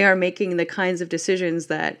they are making the kinds of decisions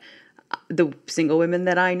that the single women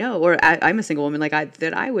that I know, or I'm a single woman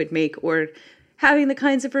that I would make, or having the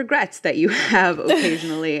kinds of regrets that you have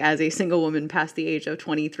occasionally as a single woman past the age of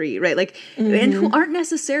 23, right? Like, mm-hmm. and who aren't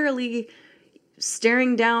necessarily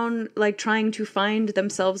staring down, like, trying to find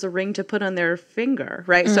themselves a ring to put on their finger,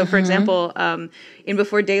 right? Mm-hmm. So, for example, in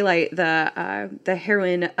Before Daylight, the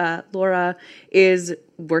heroine, Laura, is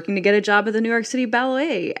working to get a job at the New York City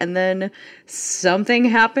Ballet, and then something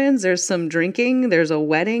happens. There's some drinking, there's a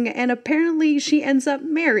wedding, and apparently she ends up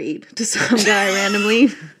married to some guy randomly.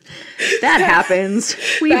 That happens.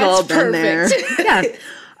 We've all been perfect. There.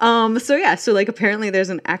 Yeah. So like, apparently there's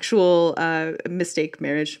an actual mistake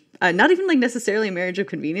marriage. Not even like necessarily a marriage of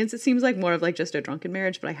convenience. It seems like more of like just a drunken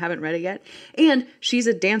marriage, but I haven't read it yet. And she's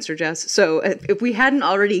a dancer, Jess. So if we hadn't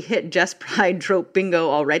already hit Jess Pride trope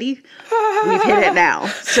bingo already, we've hit it now.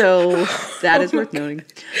 So that is worth noting.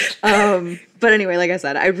 But anyway, like I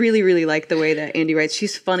said, I really, really like the way that Andy writes.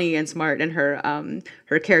 She's funny and smart, and her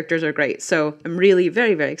characters are great. So I'm really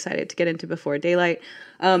very, very excited to get into Before Daylight.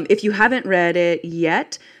 If you haven't read it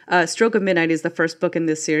yet, Stroke of Midnight is the first book in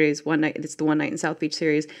this series. It's the One Night in South Beach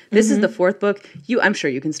series. This mm-hmm. is the fourth book. I'm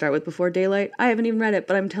sure you can start with Before Daylight. I haven't even read it,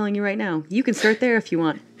 but I'm telling you right now, you can start there if you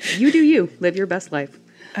want. You do you. Live your best life.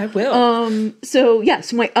 I will. So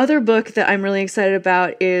my other book that I'm really excited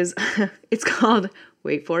about is, it's called,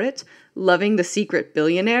 wait for it, Loving the Secret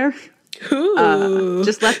Billionaire.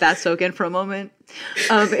 Just let that soak in for a moment.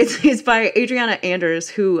 It's by Adriana Anders,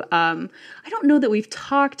 who I don't know that we've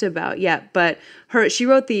talked about yet, but she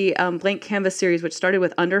wrote the Blank Canvas series, which started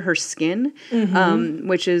with Under Her Skin, mm-hmm.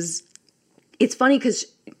 Which is, it's funny because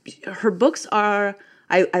her books are,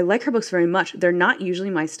 I like her books very much. They're not usually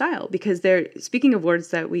my style, because they're, speaking of words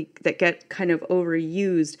that get kind of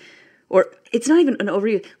overused, or it's not even an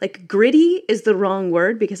overuse. Like gritty is the wrong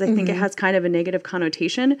word because I think it has kind of a negative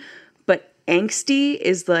connotation, but angsty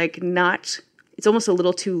is like not, it's almost a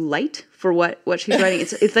little too light for what she's writing.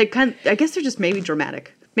 It's like kind of, I guess they're just maybe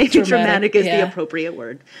dramatic. Maybe dramatic is the appropriate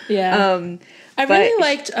word. Yeah. I really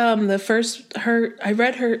liked I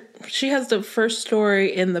read her, she has the first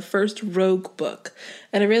story in the first Rogue book,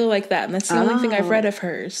 and I really like that, and that's the only thing I've read of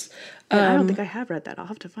hers. I don't think I have read that. I'll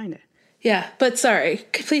have to find it. Yeah, but sorry,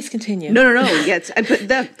 please continue. No. Yes, but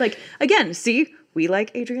that, like, again, see, we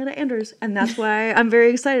like Adriana Anders, and that's why I'm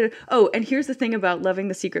very excited. Oh, and here's the thing about Loving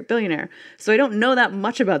the Secret Billionaire. So I don't know that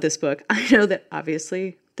much about this book. I know that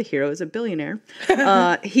obviously the hero is a billionaire.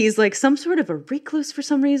 He's like some sort of a recluse for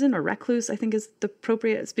some reason, or recluse, I think is the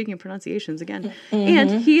appropriate, speaking of pronunciations again.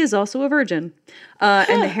 And he is also a virgin.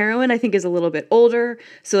 And the heroine, I think, is a little bit older.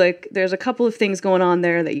 So like there's a couple of things going on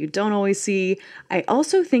there that you don't always see. I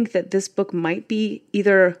also think that this book might be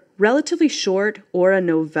either relatively short or a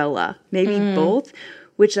novella, maybe both,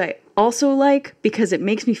 which I also like because it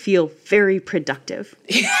makes me feel very productive.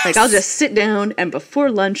 Yes. Like I'll just sit down and before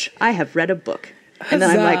lunch I have read a book. And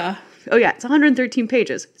then I'm like, oh yeah, it's 113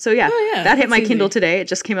 pages. So yeah, that hit my Kindle today. It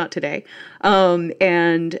just came out today. And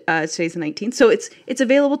today's the 19th. So it's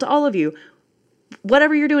available to all of you.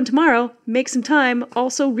 Whatever you're doing tomorrow, make some time.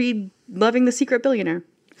 Also read Loving the Secret Billionaire.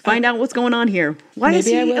 Find out what's going on here.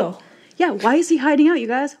 Maybe I will. Yeah, why is he hiding out, you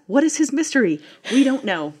guys? What is his mystery? We don't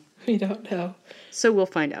know. We don't know. So we'll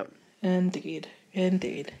find out. Indeed.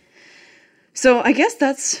 So I guess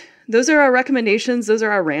those are our recommendations. Those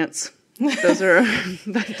are our rants. Those are,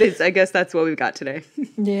 I guess that's what we've got today.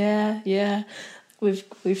 Yeah.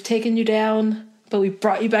 We've taken you down, but we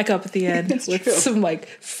brought you back up at the end with some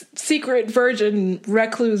like secret virgin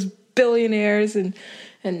recluse billionaires and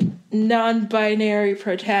non-binary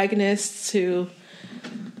protagonists who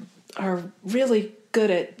are really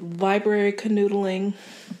good at library canoodling.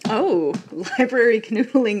 Oh, library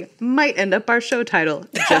canoodling might end up our show title,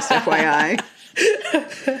 just FYI.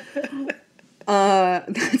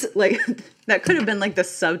 That's like, that could have been like the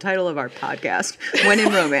subtitle of our podcast, When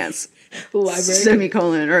in Romance.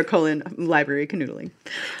 Semicolon or colon library canoodling.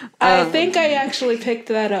 I think I actually picked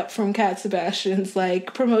that up from Cat Sebastian's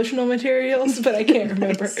like promotional materials, but I can't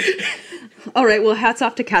remember. All right, well, hats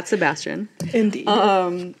off to Cat Sebastian. Indeed.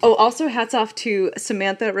 Also hats off to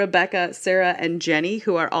Samantha, Rebecca, Sarah, and Jenny,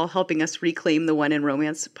 who are all helping us reclaim the When in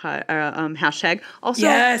Romance hashtag. Also,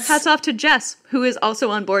 hats off to Jess, who is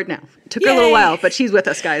also on board now. Took her a little while, but she's with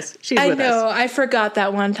us, guys. She's with us. I know. I forgot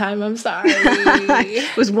that one time. I'm sorry.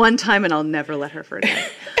 It was one time, and I'll never let her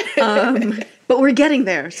forget. But we're getting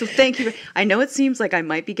there, so thank you. I know it seems like I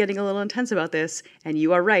might be getting a little intense about this, and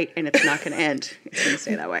you are right, and it's not going to end. It's going to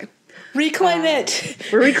stay that way. Reclaim it.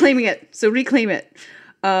 We're reclaiming it, so reclaim it.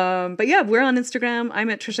 But yeah, we're on Instagram. I'm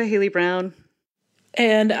at Trisha Haley Brown.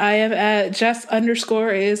 And I am at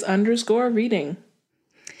Jess_is_reading.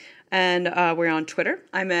 And we're on Twitter.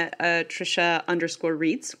 I'm at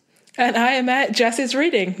Trisha_reads. And I am at Jess is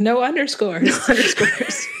reading. No underscores. No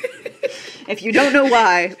underscores. If you don't know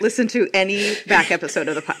why, listen to any back episode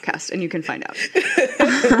of the podcast and you can find out.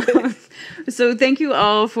 So thank you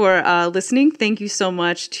all for listening. Thank you so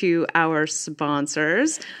much to our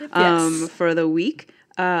sponsors for the week.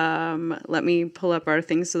 Let me pull up our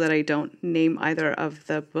things so that I don't name either of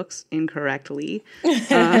the books incorrectly.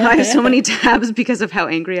 I have so many tabs because of how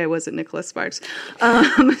angry I was at Nicholas Sparks.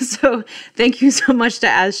 So thank you so much to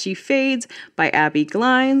As She Fades by Abby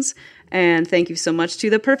Glines. And thank you so much to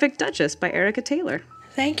The Perfect Duchess by Erica Taylor.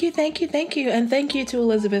 Thank you. And thank you to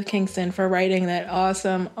Elizabeth Kingston for writing that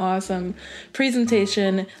awesome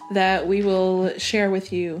presentation that we will share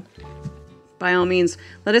with you. By all means,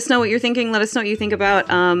 let us know what you're thinking. Let us know what you think about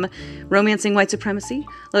romancing white supremacy.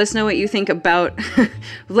 Let us know what you think about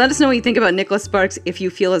Nicholas Sparks if you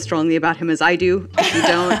feel as strongly about him as I do. If you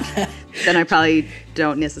don't, then I probably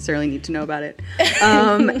don't necessarily need to know about it.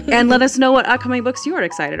 And let us know what upcoming books you are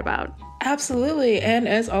excited about. Absolutely. And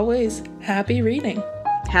as always, happy reading.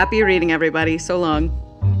 Happy reading, everybody. So long.